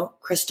 you know,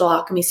 crystal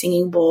alchemy,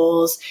 singing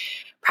bowls,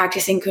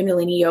 practicing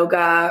Kundalini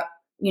yoga,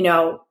 you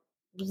know,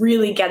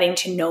 really getting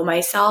to know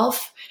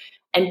myself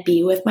and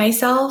be with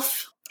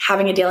myself,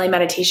 having a daily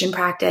meditation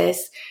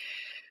practice,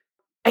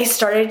 I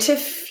started to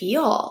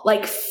feel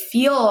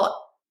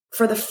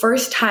for the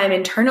first time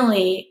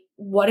internally,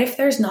 what if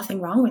there's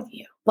nothing wrong with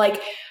you?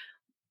 Like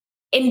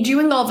in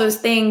doing all those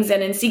things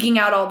and in seeking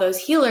out all those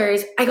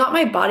healers, I got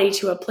my body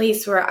to a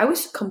place where I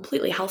was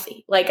completely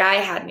healthy. Like I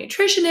had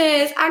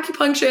nutritionists,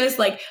 acupuncturists,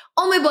 like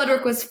all my blood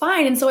work was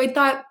fine. And so I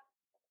thought,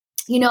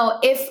 you know,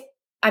 if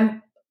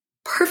I'm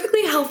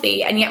perfectly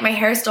healthy and yet my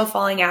hair is still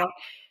falling out,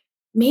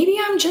 maybe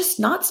I'm just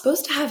not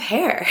supposed to have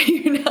hair,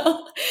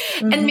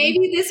 Mm-hmm. And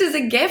maybe this is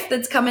a gift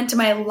that's come into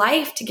my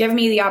life to give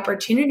me the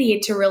opportunity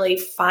to really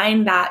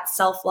find that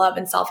self-love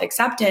and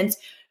self-acceptance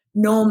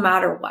no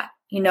matter what,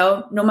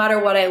 no matter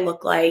what I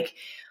look like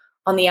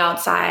on the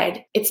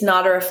outside. It's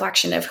not a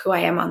reflection of who I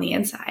am on the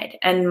inside.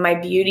 And my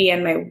beauty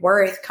and my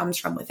worth comes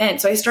from within.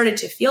 So I started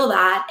to feel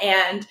that.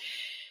 And,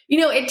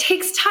 it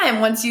takes time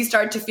once you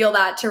start to feel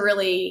that to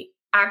really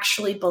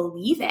actually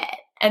believe it.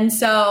 And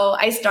so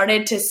I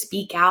started to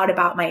speak out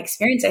about my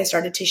experience. I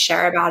started to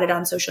share about it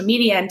on social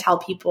media and tell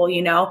people,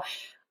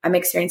 I'm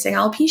experiencing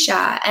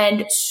alopecia.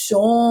 And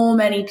so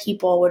many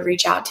people would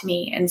reach out to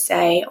me and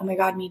say, oh my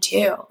God, me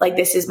too. Like,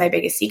 this is my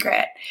biggest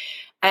secret.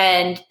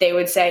 And they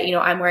would say,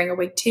 I'm wearing a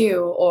wig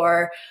too,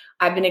 or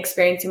I've been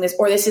experiencing this,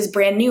 or this is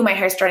brand new. My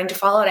hair's starting to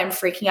fall out. I'm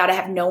freaking out. I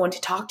have no one to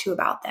talk to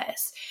about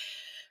this.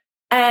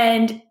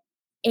 And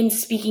in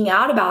speaking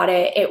out about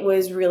it, it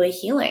was really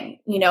healing.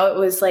 It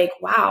was like,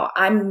 wow,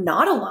 I'm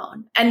not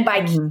alone. And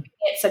by keeping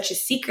it such a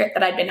secret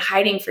that I'd been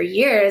hiding for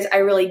years, I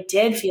really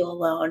did feel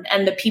alone.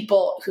 And the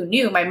people who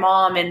knew, my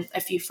mom and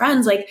a few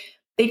friends, like,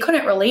 they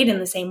couldn't relate in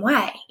the same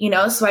way,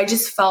 So I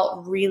just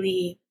felt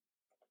really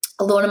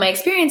alone in my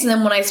experience. And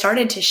then when I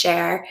started to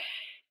share,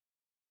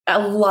 a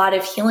lot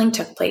of healing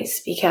took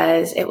place,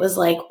 because it was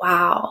like,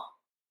 wow,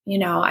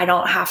 I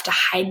don't have to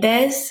hide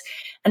this.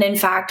 And in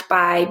fact,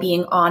 by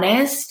being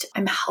honest,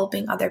 I'm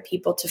helping other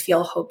people to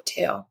feel hope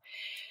too.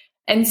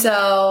 And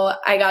so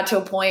I got to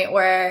a point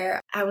where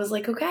I was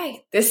like,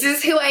 okay, this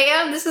is who I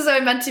am. This is who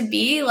I'm meant to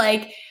be.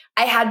 Like,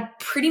 I had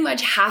pretty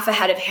much half a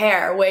head of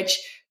hair, which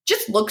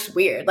just looks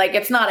weird. Like,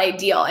 it's not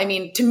ideal. I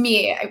mean, to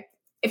me,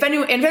 if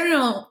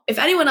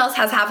anyone else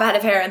has half a head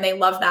of hair and they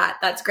love that,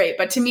 that's great.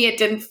 But to me, it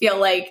didn't feel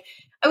like,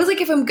 I was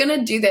like, if I'm going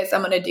to do this,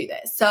 I'm going to do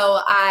this. So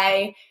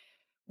I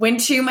went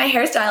to my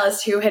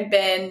hairstylist, who had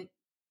been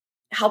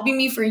helping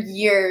me for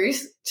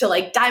years to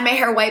like dye my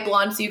hair white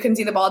blonde so you can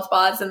see the bald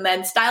spots, and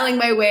then styling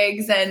my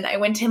wigs. And I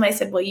went to him, I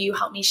said, will you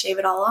help me shave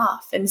it all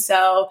off? And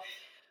so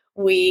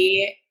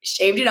we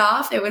shaved it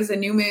off. It was a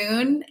new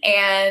moon.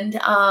 And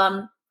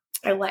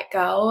I let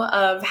go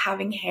of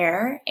having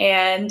hair.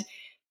 And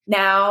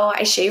now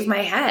I shave my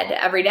head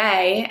every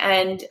day.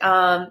 And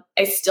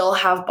I still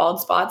have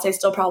bald spots. I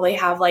still probably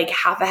have like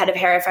half a head of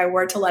hair if I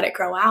were to let it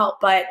grow out.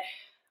 But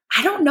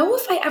I don't know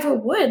if I ever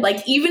would. Like,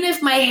 even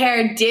if my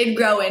hair did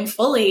grow in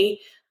fully,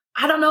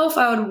 I don't know if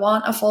I would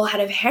want a full head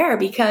of hair,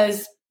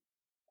 because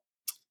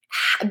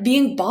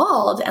being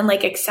bald and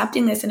like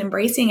accepting this and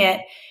embracing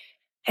it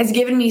has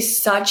given me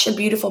such a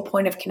beautiful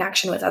point of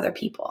connection with other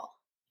people,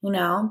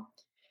 Yeah.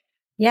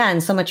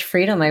 And so much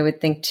freedom, I would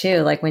think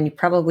too. Like, when you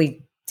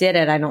probably did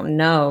it, I don't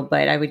know,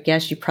 but I would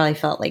guess you probably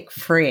felt like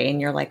free,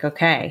 and you're like,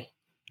 okay.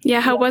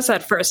 Yeah. How was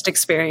that first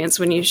experience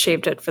when you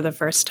shaved it for the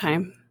first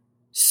time?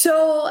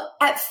 So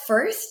at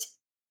first,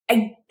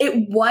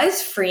 it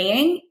was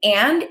freeing,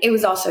 and it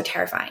was also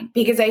terrifying,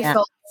 because I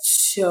felt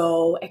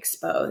so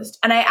exposed.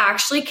 And I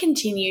actually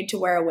continued to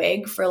wear a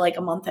wig for like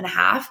a month and a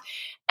half.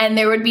 And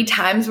there would be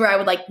times where I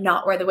would like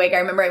not wear the wig. I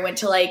remember I went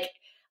to like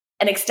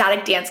an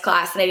ecstatic dance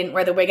class and I didn't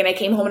wear the wig, and I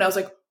came home and I was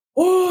like,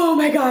 oh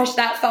my gosh,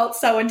 that felt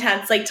so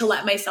intense, like to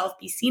let myself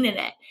be seen in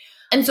it.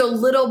 And so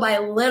little by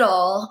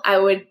little, I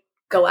would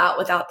go out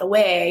without the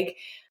wig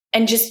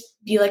and just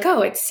be like,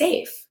 oh, it's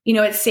safe.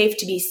 It's safe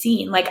to be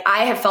seen. Like,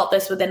 I have felt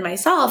this within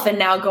myself, and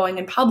now going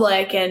in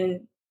public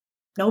and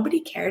nobody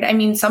cared. I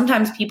mean,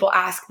 sometimes people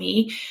ask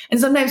me, and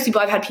sometimes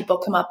I've had people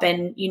come up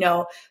and,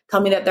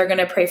 tell me that they're going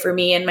to pray for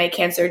me and my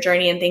cancer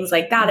journey and things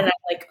like that. And I'm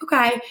like,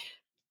 okay,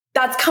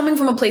 that's coming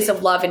from a place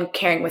of love and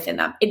caring within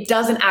them. It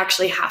doesn't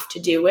actually have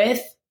to do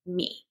with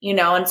me,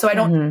 and so I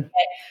don't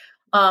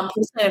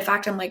personally. In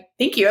fact, I'm like,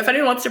 thank you. If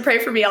anyone wants to pray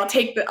for me, I'll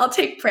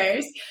take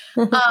prayers.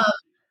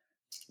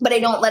 But I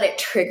don't let it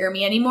trigger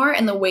me anymore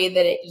in the way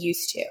that it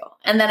used to.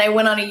 And then I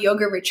went on a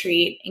yoga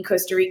retreat in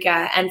Costa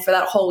Rica. And for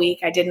that whole week,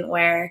 I didn't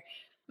wear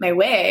my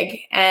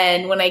wig.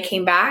 And when I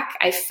came back,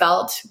 I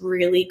felt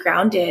really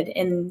grounded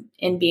in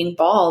being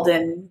bald,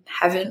 and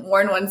haven't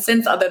worn one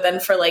since, other than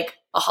for like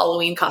a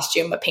Halloween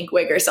costume, a pink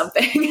wig or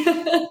something.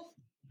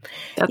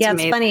 That's amazing.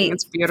 It's funny.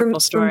 It's a beautiful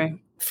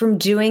story. From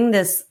doing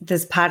this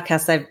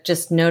podcast, I've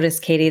just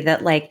noticed, Katie,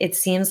 that like, it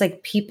seems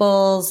like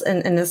people's,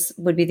 and this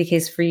would be the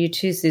case for you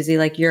too, Susie,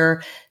 like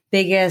your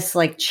biggest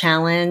like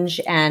challenge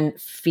and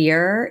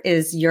fear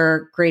is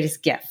your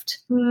greatest gift,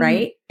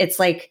 right? It's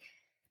like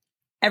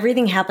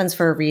everything happens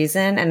for a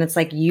reason, and it's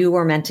like you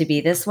were meant to be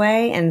this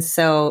way. And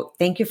so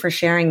thank you for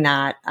sharing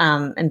that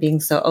and being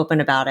so open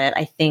about it.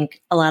 I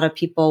think a lot of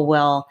people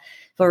will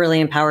feel really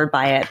empowered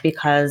by it,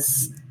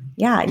 because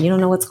you don't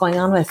know what's going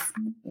on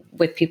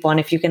with people. And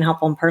if you can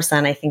help one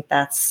person, I think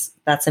that's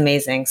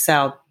amazing.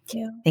 So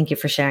thank you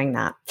for sharing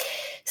that.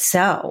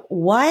 So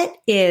what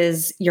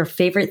is your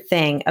favorite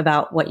thing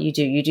about what you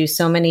do? You do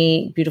so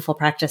many beautiful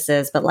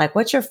practices, but like,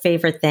 what's your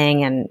favorite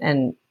thing?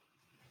 And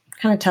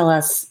kind of tell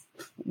us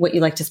what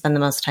you like to spend the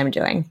most time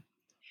doing.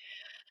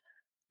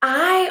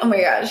 oh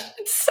my gosh,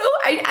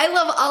 I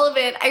love all of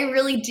it. I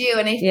really do.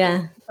 And I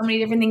feel so many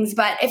different things,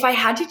 but if I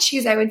had to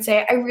choose, I would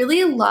say I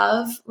really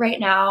love right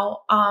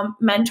now,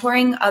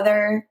 mentoring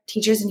other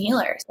teachers and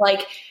healers,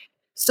 like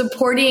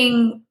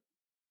supporting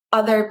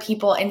other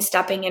people and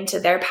stepping into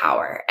their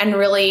power and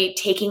really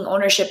taking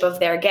ownership of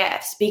their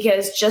gifts.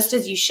 Because just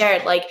as you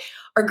shared, like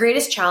our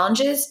greatest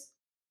challenges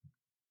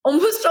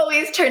almost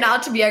always turn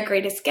out to be our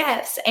greatest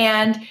gifts.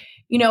 And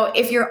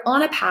if you're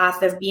on a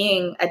path of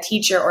being a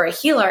teacher or a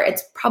healer,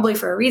 it's probably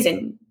for a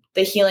reason.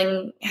 The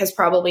healing has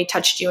probably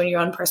touched you in your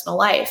own personal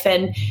life.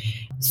 And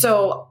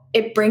so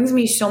it brings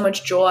me so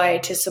much joy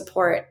to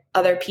support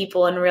other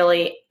people and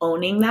really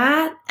owning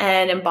that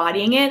and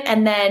embodying it,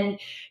 and then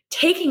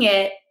taking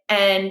it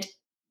and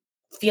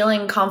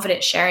feeling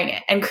confident sharing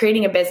it and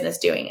creating a business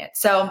doing it.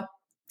 So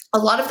a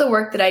lot of the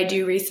work that I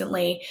do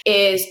recently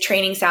is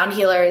training sound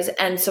healers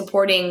and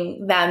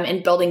supporting them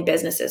in building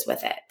businesses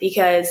with it,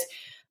 because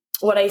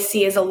what I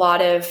see is a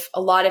lot of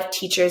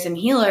teachers and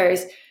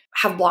healers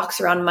have blocks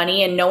around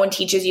money, and no one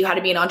teaches you how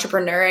to be an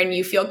entrepreneur, and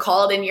you feel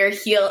called and you're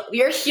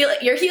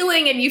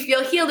healing and you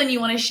feel healed and you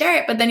want to share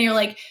it. But then you're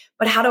like,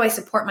 but how do I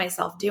support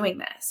myself doing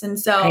this? And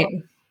so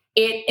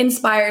it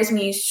inspires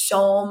me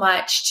so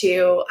much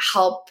to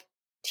help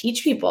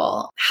teach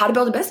people how to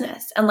build a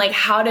business and like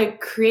how to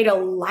create a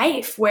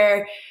life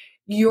where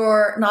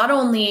you're not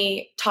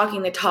only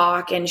talking the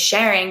talk and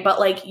sharing, but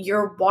like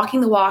you're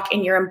walking the walk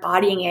and you're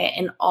embodying it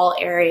in all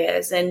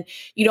areas. And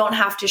you don't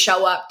have to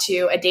show up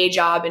to a day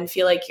job and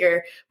feel like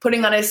you're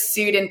putting on a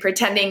suit and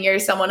pretending you're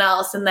someone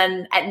else. And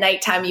then at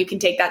nighttime, you can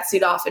take that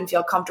suit off and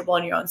feel comfortable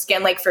in your own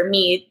skin. Like for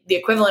me, the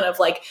equivalent of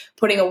like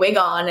putting a wig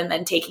on and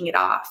then taking it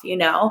off,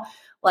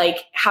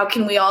 like how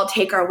can we all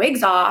take our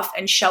wigs off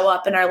and show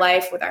up in our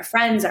life with our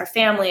friends, our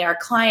family, our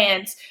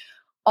clients,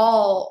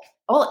 all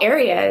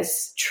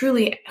areas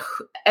truly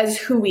as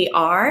who we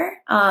are,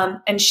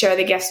 and share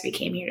the gifts we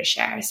came here to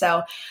share.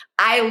 So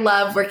I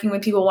love working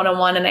with people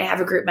one-on-one, and I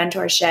have a group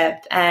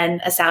mentorship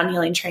and a sound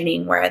healing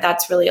training where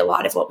that's really a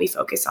lot of what we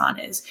focus on,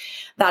 is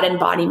that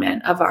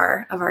embodiment of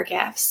our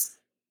gifts.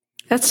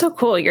 That's so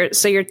cool.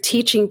 You're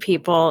teaching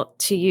people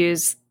to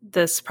use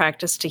this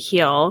practice to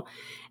heal.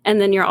 And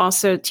then you're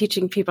also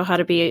teaching people how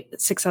to be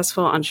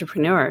successful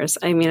entrepreneurs.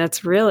 I mean,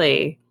 that's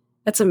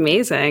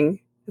amazing.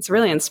 It's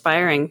really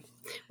inspiring.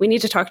 We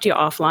need to talk to you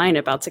offline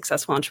about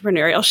successful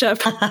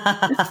entrepreneurship.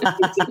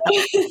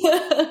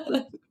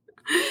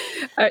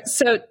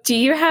 So do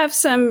you have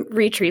some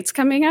retreats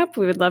coming up?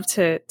 We would love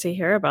to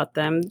hear about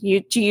them. Do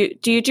you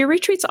do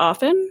retreats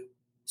often?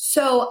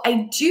 So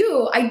I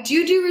do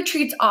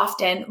retreats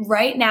often.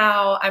 Right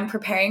now, I'm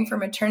preparing for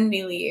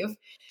maternity leave.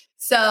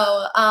 So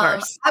I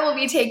will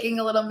be taking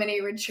a little mini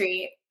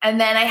retreat.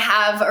 And then I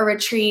have a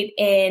retreat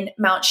in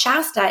Mount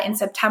Shasta in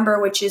September,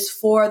 which is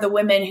for the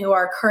women who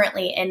are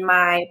currently in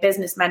my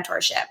business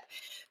mentorship.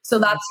 So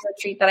that's a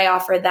retreat that I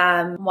offer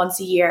them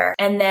once a year.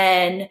 And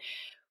then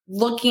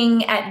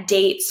looking at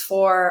dates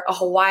for a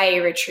Hawaii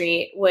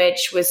retreat,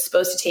 which was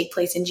supposed to take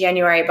place in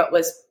January, but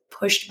was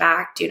pushed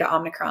back due to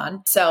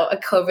Omicron. So a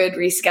COVID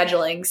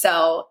rescheduling.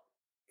 So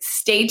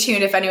stay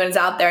tuned if anyone's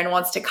out there and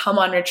wants to come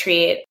on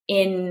retreat.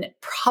 In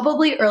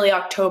probably early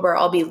October,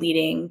 I'll be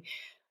leading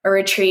a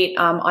retreat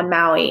on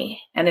Maui,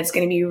 and it's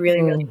going to be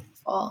really, really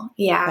beautiful.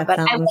 Yeah.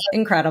 That sounds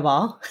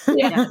incredible.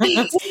 Yeah.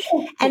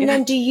 And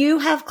then do you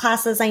have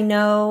classes? I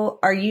know,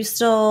 you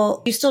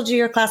still do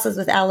your classes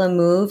with Aloe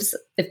Moves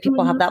if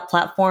people have that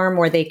platform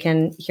where they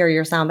can hear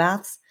your sound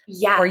baths?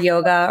 Yeah. Or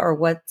yoga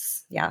or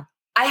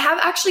I have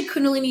actually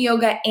Kundalini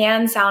yoga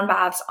and sound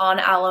baths on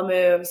Aloe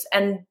Moves,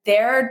 and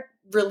they're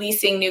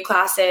releasing new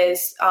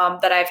classes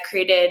that I've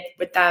created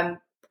with them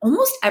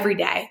almost every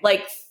day.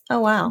 Like, oh,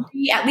 wow.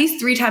 At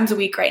least 3 times a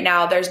week right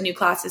now, there's new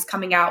classes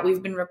coming out.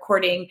 We've been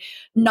recording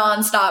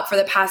nonstop for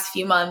the past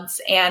few months.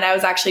 And I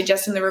was actually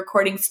just in the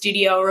recording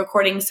studio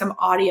recording some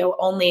audio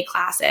only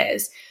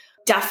classes.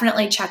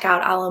 Definitely check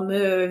out Aloe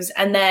Moves.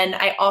 And then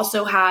I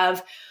also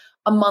have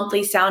a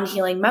monthly sound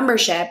healing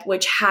membership,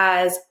 which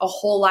has a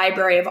whole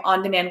library of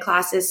on-demand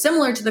classes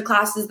similar to the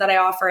classes that I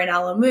offer in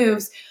Aloe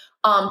Moves.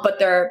 But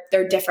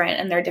they're different,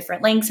 and they're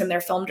different lengths, and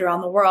they're filmed around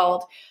the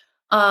world.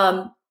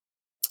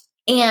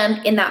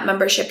 And in that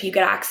membership, you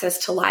get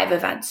access to live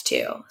events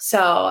too.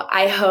 So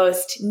I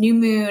host new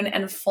moon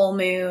and full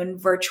moon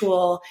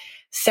virtual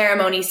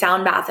ceremony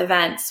sound bath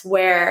events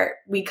where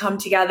we come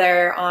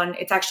together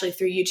it's actually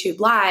through YouTube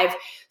Live.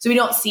 So we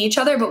don't see each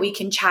other, but we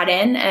can chat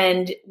in,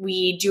 and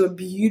we do a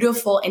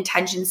beautiful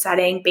intention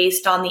setting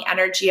based on the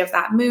energy of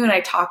that moon.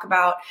 I talk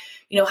about,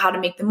 how to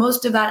make the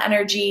most of that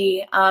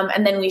energy.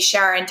 And then we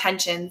share our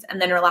intentions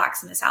and then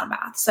relax in the sound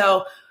bath.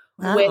 So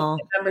with the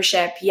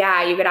membership, you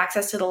get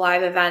access to the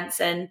live events,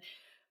 and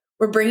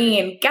we're bringing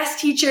in guest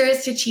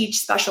teachers to teach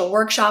special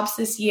workshops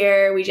this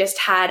year. We just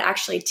had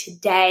actually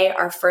today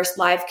our first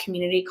live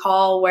community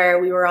call where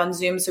we were on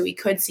Zoom so we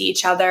could see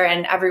each other,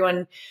 and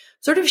everyone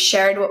sort of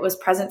shared what was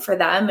present for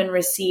them and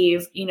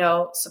received,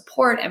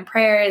 support and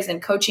prayers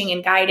and coaching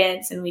and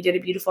guidance. And we did a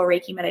beautiful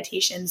Reiki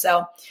meditation.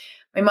 So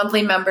my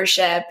monthly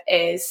membership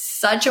is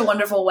such a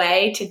wonderful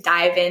way to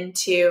dive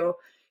into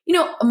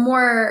a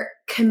more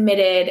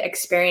committed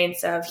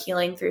experience of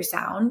healing through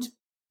sound.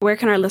 Where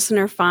can our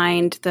listener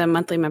find the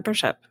monthly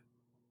membership?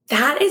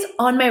 That is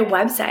on my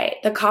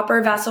website,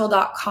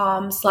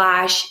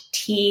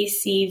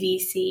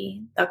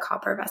 thecoppervessel.com/TCVC, the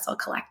Copper Vessel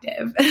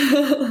Collective.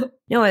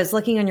 No, I was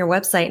looking on your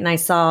website and I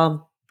saw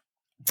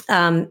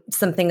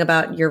something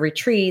about your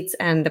retreats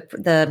and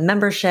the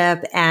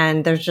membership,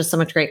 and there's just so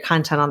much great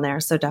content on there.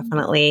 So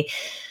definitely,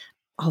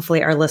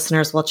 hopefully our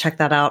listeners will check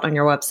that out on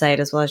your website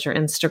as well as your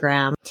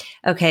Instagram.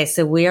 Okay,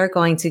 so we are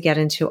going to get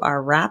into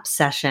our wrap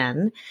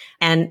session.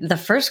 And the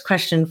first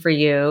question for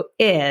you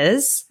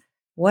is,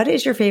 what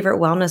is your favorite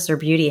wellness or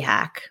beauty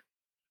hack?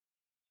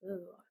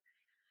 Ooh.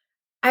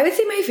 I would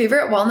say my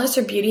favorite wellness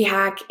or beauty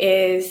hack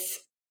is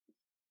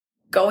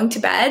going to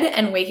bed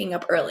and waking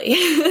up early.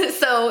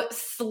 So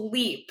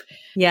sleep.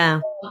 Yeah.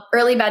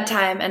 Early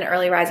bedtime and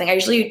early rising. I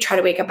usually try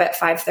to wake up at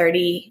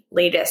 5:30,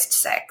 latest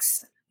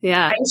 6.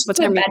 Yeah. I used to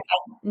go to bed at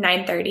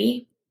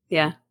 9:30.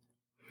 Yeah.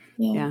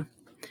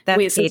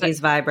 That's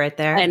Katie's vibe right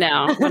there. I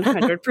know,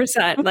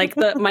 100%. Like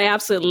my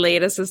absolute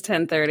latest is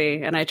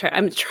 10:30, and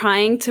I'm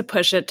trying to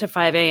push it to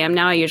 5 a.m.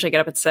 now. I usually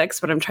get up at 6,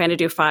 but I'm trying to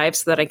do 5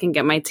 so that I can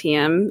get my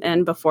TM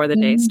in before the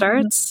day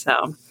starts.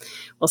 So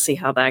we'll see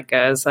how that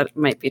goes. That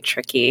might be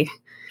tricky.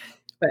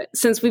 But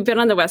since we've been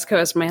on the West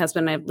Coast, my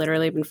husband and I have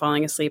literally been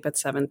falling asleep at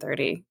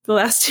 7:30 the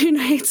last 2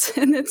 nights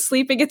and then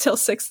sleeping until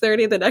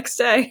 6:30 the next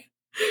day.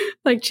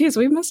 Like, geez,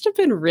 we must have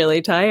been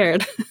really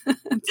tired.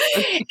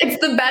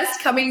 It's the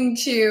best coming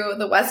to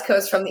the West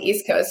Coast from the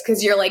East Coast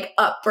because you're like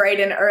up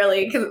bright and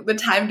early because of the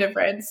time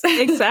difference.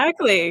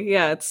 Exactly.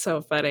 Yeah, it's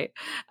so funny.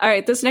 All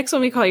right, this next one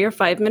we call your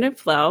 5-minute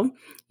flow.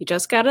 You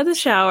just got out of the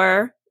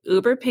shower.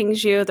 Uber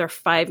pings you. They're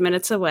 5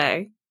 minutes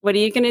away. What are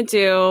you going to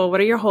do?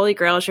 What are your holy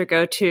grails, your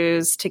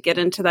go-tos to get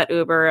into that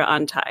Uber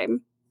on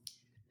time?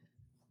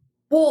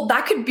 Well,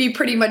 that could be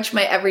pretty much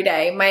my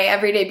everyday. My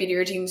everyday beauty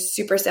routine is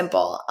super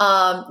simple.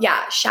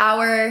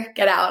 Shower,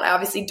 get out. I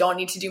obviously don't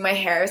need to do my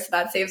hair, so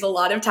that saves a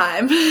lot of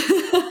time.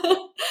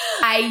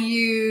 I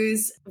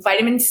use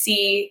vitamin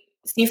C,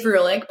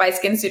 Schieffelin by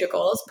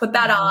SkinCeuticals. Put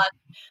that on.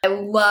 I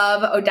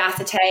love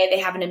Audacité. They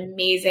have an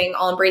amazing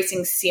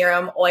all-embracing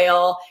serum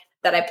oil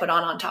that I put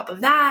on top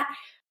of that.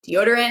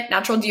 Deodorant,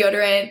 natural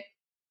deodorant.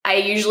 I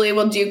usually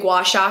will do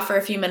gua sha for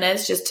a few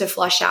minutes just to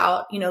flush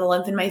out, the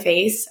lymph in my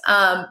face,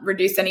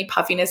 reduce any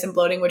puffiness and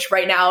bloating, which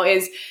right now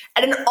is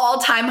at an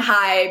all-time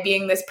high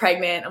being this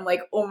pregnant. I'm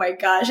like, oh my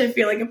gosh, I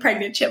feel like a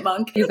pregnant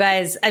chipmunk. You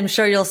guys, I'm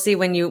sure you'll see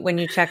when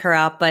you check her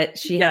out, but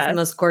she has the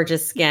most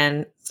gorgeous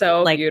skin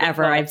beautiful.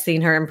 Ever. I've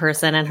seen her in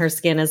person and her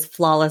skin is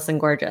flawless and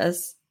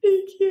gorgeous.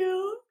 Thank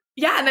you.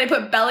 Yeah, and then I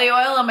put belly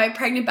oil on my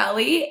pregnant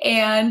belly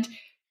and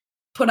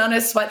put on a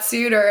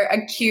sweatsuit or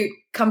a cute,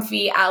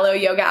 comfy aloe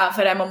yoga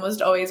outfit. I'm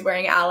almost always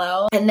wearing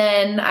aloe. And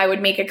then I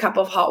would make a cup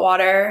of hot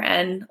water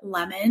and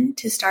lemon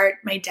to start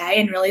my day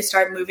and really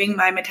start moving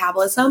my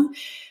metabolism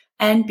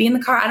and be in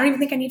the car. I don't even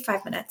think I need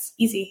 5 minutes.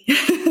 Easy.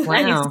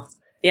 Wow. Nice.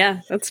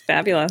 Yeah, that's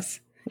fabulous.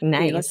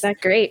 Nice. That's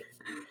that great.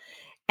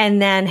 And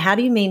then how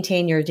do you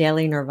maintain your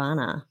daily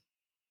nirvana?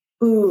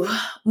 Ooh,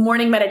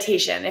 morning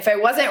meditation. If I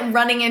wasn't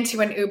running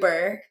into an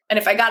Uber, and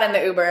if I got in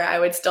the Uber, I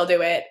would still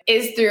do it,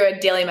 is through a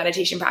daily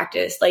meditation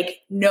practice, like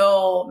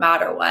no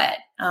matter what.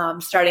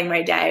 Starting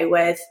my day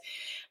with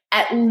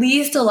at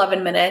least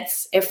 11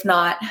 minutes, if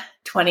not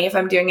 20, if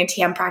I'm doing a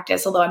TM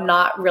practice, although I'm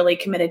not really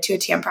committed to a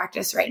TM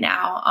practice right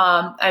now.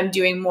 I'm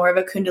doing more of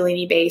a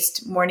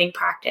Kundalini-based morning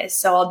practice.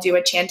 So I'll do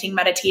a chanting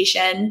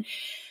meditation.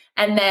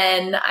 And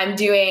then I'm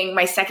doing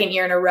my 2nd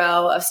year in a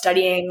row of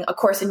studying A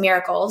Course in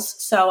Miracles.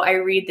 So I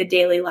read the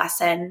daily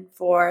lesson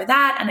for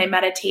that and I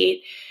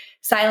meditate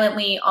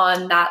silently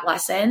on that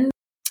lesson.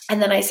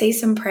 And then I say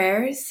some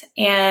prayers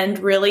and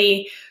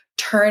really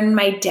turn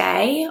my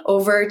day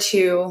over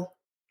to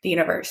the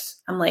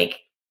universe. I'm like,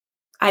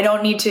 I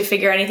don't need to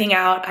figure anything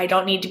out. I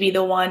don't need to be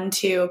the one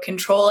to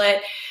control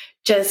it.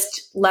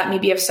 Just let me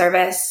be of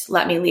service.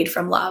 Let me lead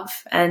from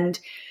love. And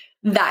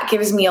that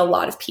gives me a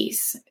lot of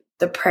peace.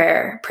 The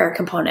prayer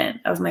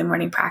component of my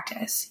morning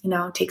practice,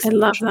 takes. I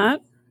love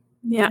that.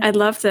 Yeah, I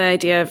love the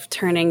idea of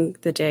turning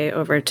the day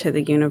over to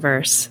the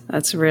universe.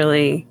 That's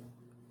really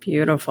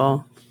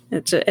beautiful.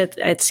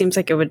 It seems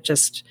like it would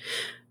just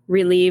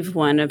relieve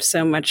one of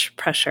so much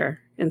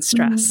pressure and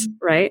stress,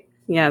 right?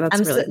 Yeah,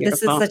 that's really beautiful.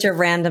 This is such a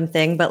random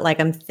thing, but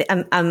like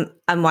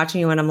I'm watching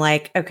you and I'm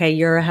like, okay,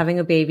 you're having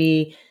a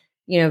baby,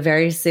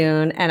 very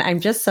soon. And I'm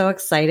just so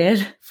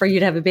excited for you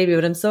to have a baby,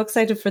 but I'm so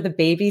excited for the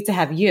baby to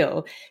have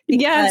you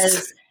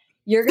because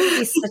you're going to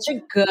be such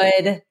a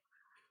good,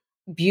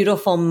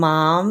 beautiful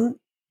mom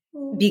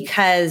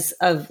because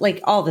of like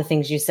all the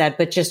things you said,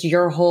 but just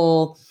your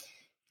whole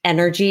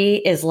energy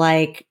is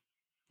like,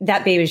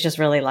 that baby's just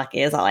really lucky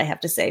is all I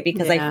have to say,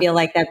 because I feel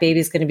like that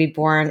baby's going to be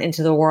born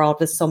into the world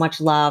with so much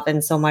love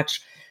and so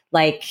much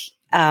like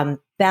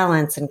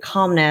balance and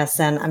calmness.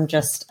 And I'm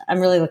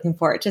really looking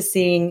forward to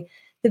seeing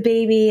the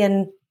baby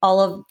and all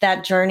of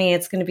that journey.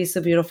 It's going to be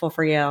so beautiful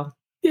for you.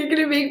 You're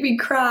going to make me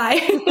cry.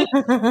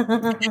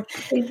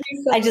 Thank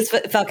you so I just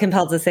felt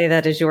compelled to say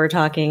that as you were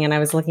talking and I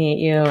was looking at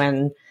you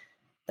and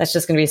that's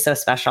just going to be so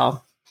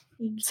special.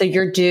 So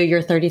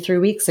you're 33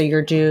 weeks. So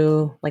you're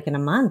due like in a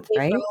month,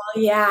 right? April,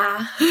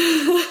 yeah.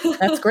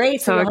 That's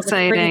great. So you'll have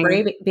exciting. a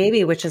pretty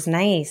baby, which is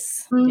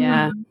nice.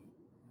 Yeah.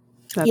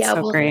 That's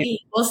so great. See.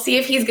 We'll see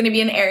if he's going to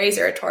be an Aries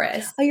or a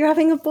Taurus. Oh, you're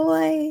having a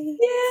boy.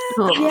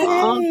 Yeah.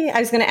 Yay. I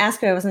was going to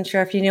ask you, I wasn't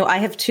sure if you knew. I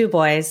have 2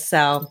 boys.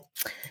 So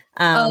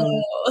I'm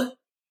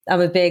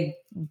a big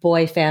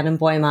boy fan and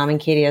boy mom, and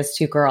Katie has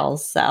 2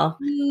 girls. So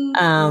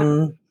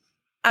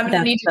I'm going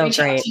to need to reach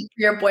out to you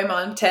for your boy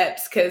mom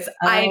tips because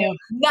I know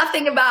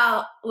nothing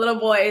about little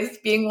boys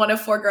being one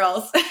of 4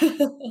 girls.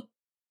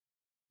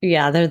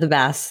 Yeah, they're the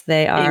best.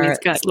 They are. Amy's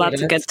got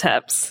lots of good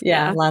tips.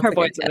 Yeah, lots her of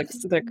boys good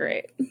tips. they're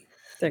great.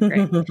 They're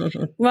great.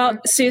 Well,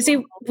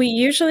 Susy, we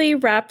usually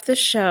wrap the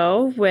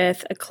show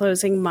with a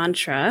closing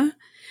mantra.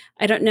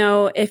 I don't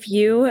know if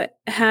you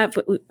have.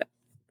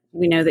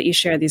 We know that you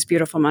share these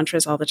beautiful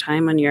mantras all the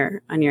time on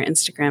your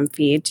Instagram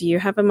feed. Do you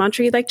have a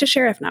mantra you'd like to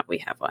share? If not, we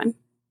have one.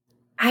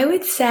 I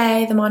would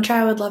say the mantra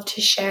I would love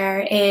to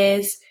share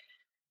is,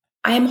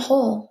 I am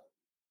whole.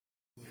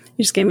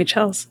 You just gave me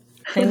chills.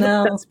 I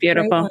know. That's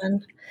beautiful.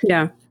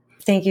 Yeah.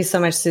 Thank you so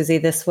much, Susie.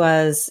 This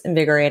was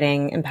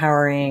invigorating,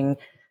 empowering,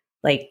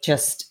 like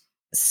just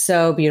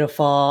so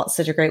beautiful.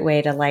 Such a great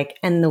way to like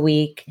end the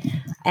week.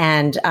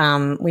 And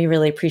we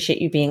really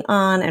appreciate you being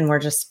on, and we're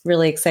just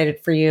really excited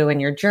for you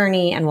and your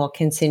journey. And we'll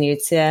continue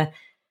to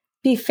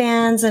be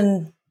fans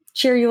and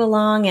cheer you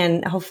along,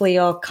 and hopefully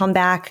you'll come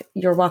back.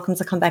 You're welcome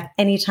to come back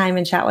anytime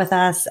and chat with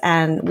us.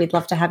 And we'd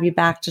love to have you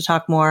back to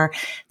talk more.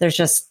 There's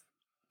just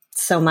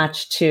so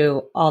much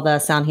to all the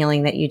sound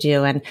healing that you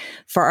do. And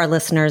for our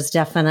listeners,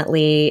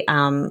 definitely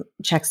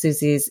check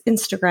Susie's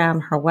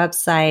Instagram, her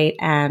website,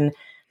 and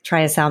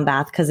try a sound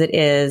bath because it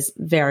is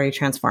very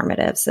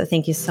transformative. So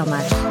thank you so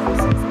much.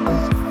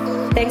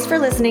 Thanks for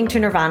listening to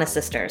Nirvana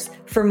Sisters.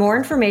 For more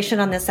information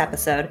on this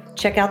episode,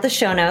 check out the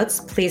show notes,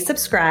 please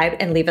subscribe,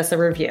 and leave us a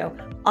review.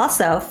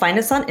 Also, find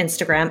us on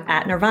Instagram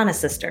at Nirvana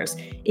Sisters.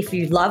 If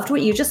you loved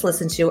what you just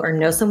listened to or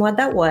know someone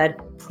that would,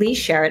 please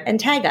share it and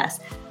tag us.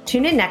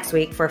 Tune in next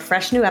week for a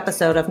fresh new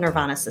episode of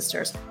Nirvana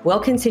Sisters. We'll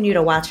continue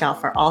to watch out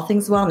for all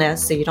things wellness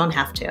so you don't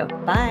have to.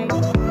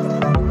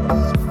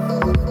 Bye.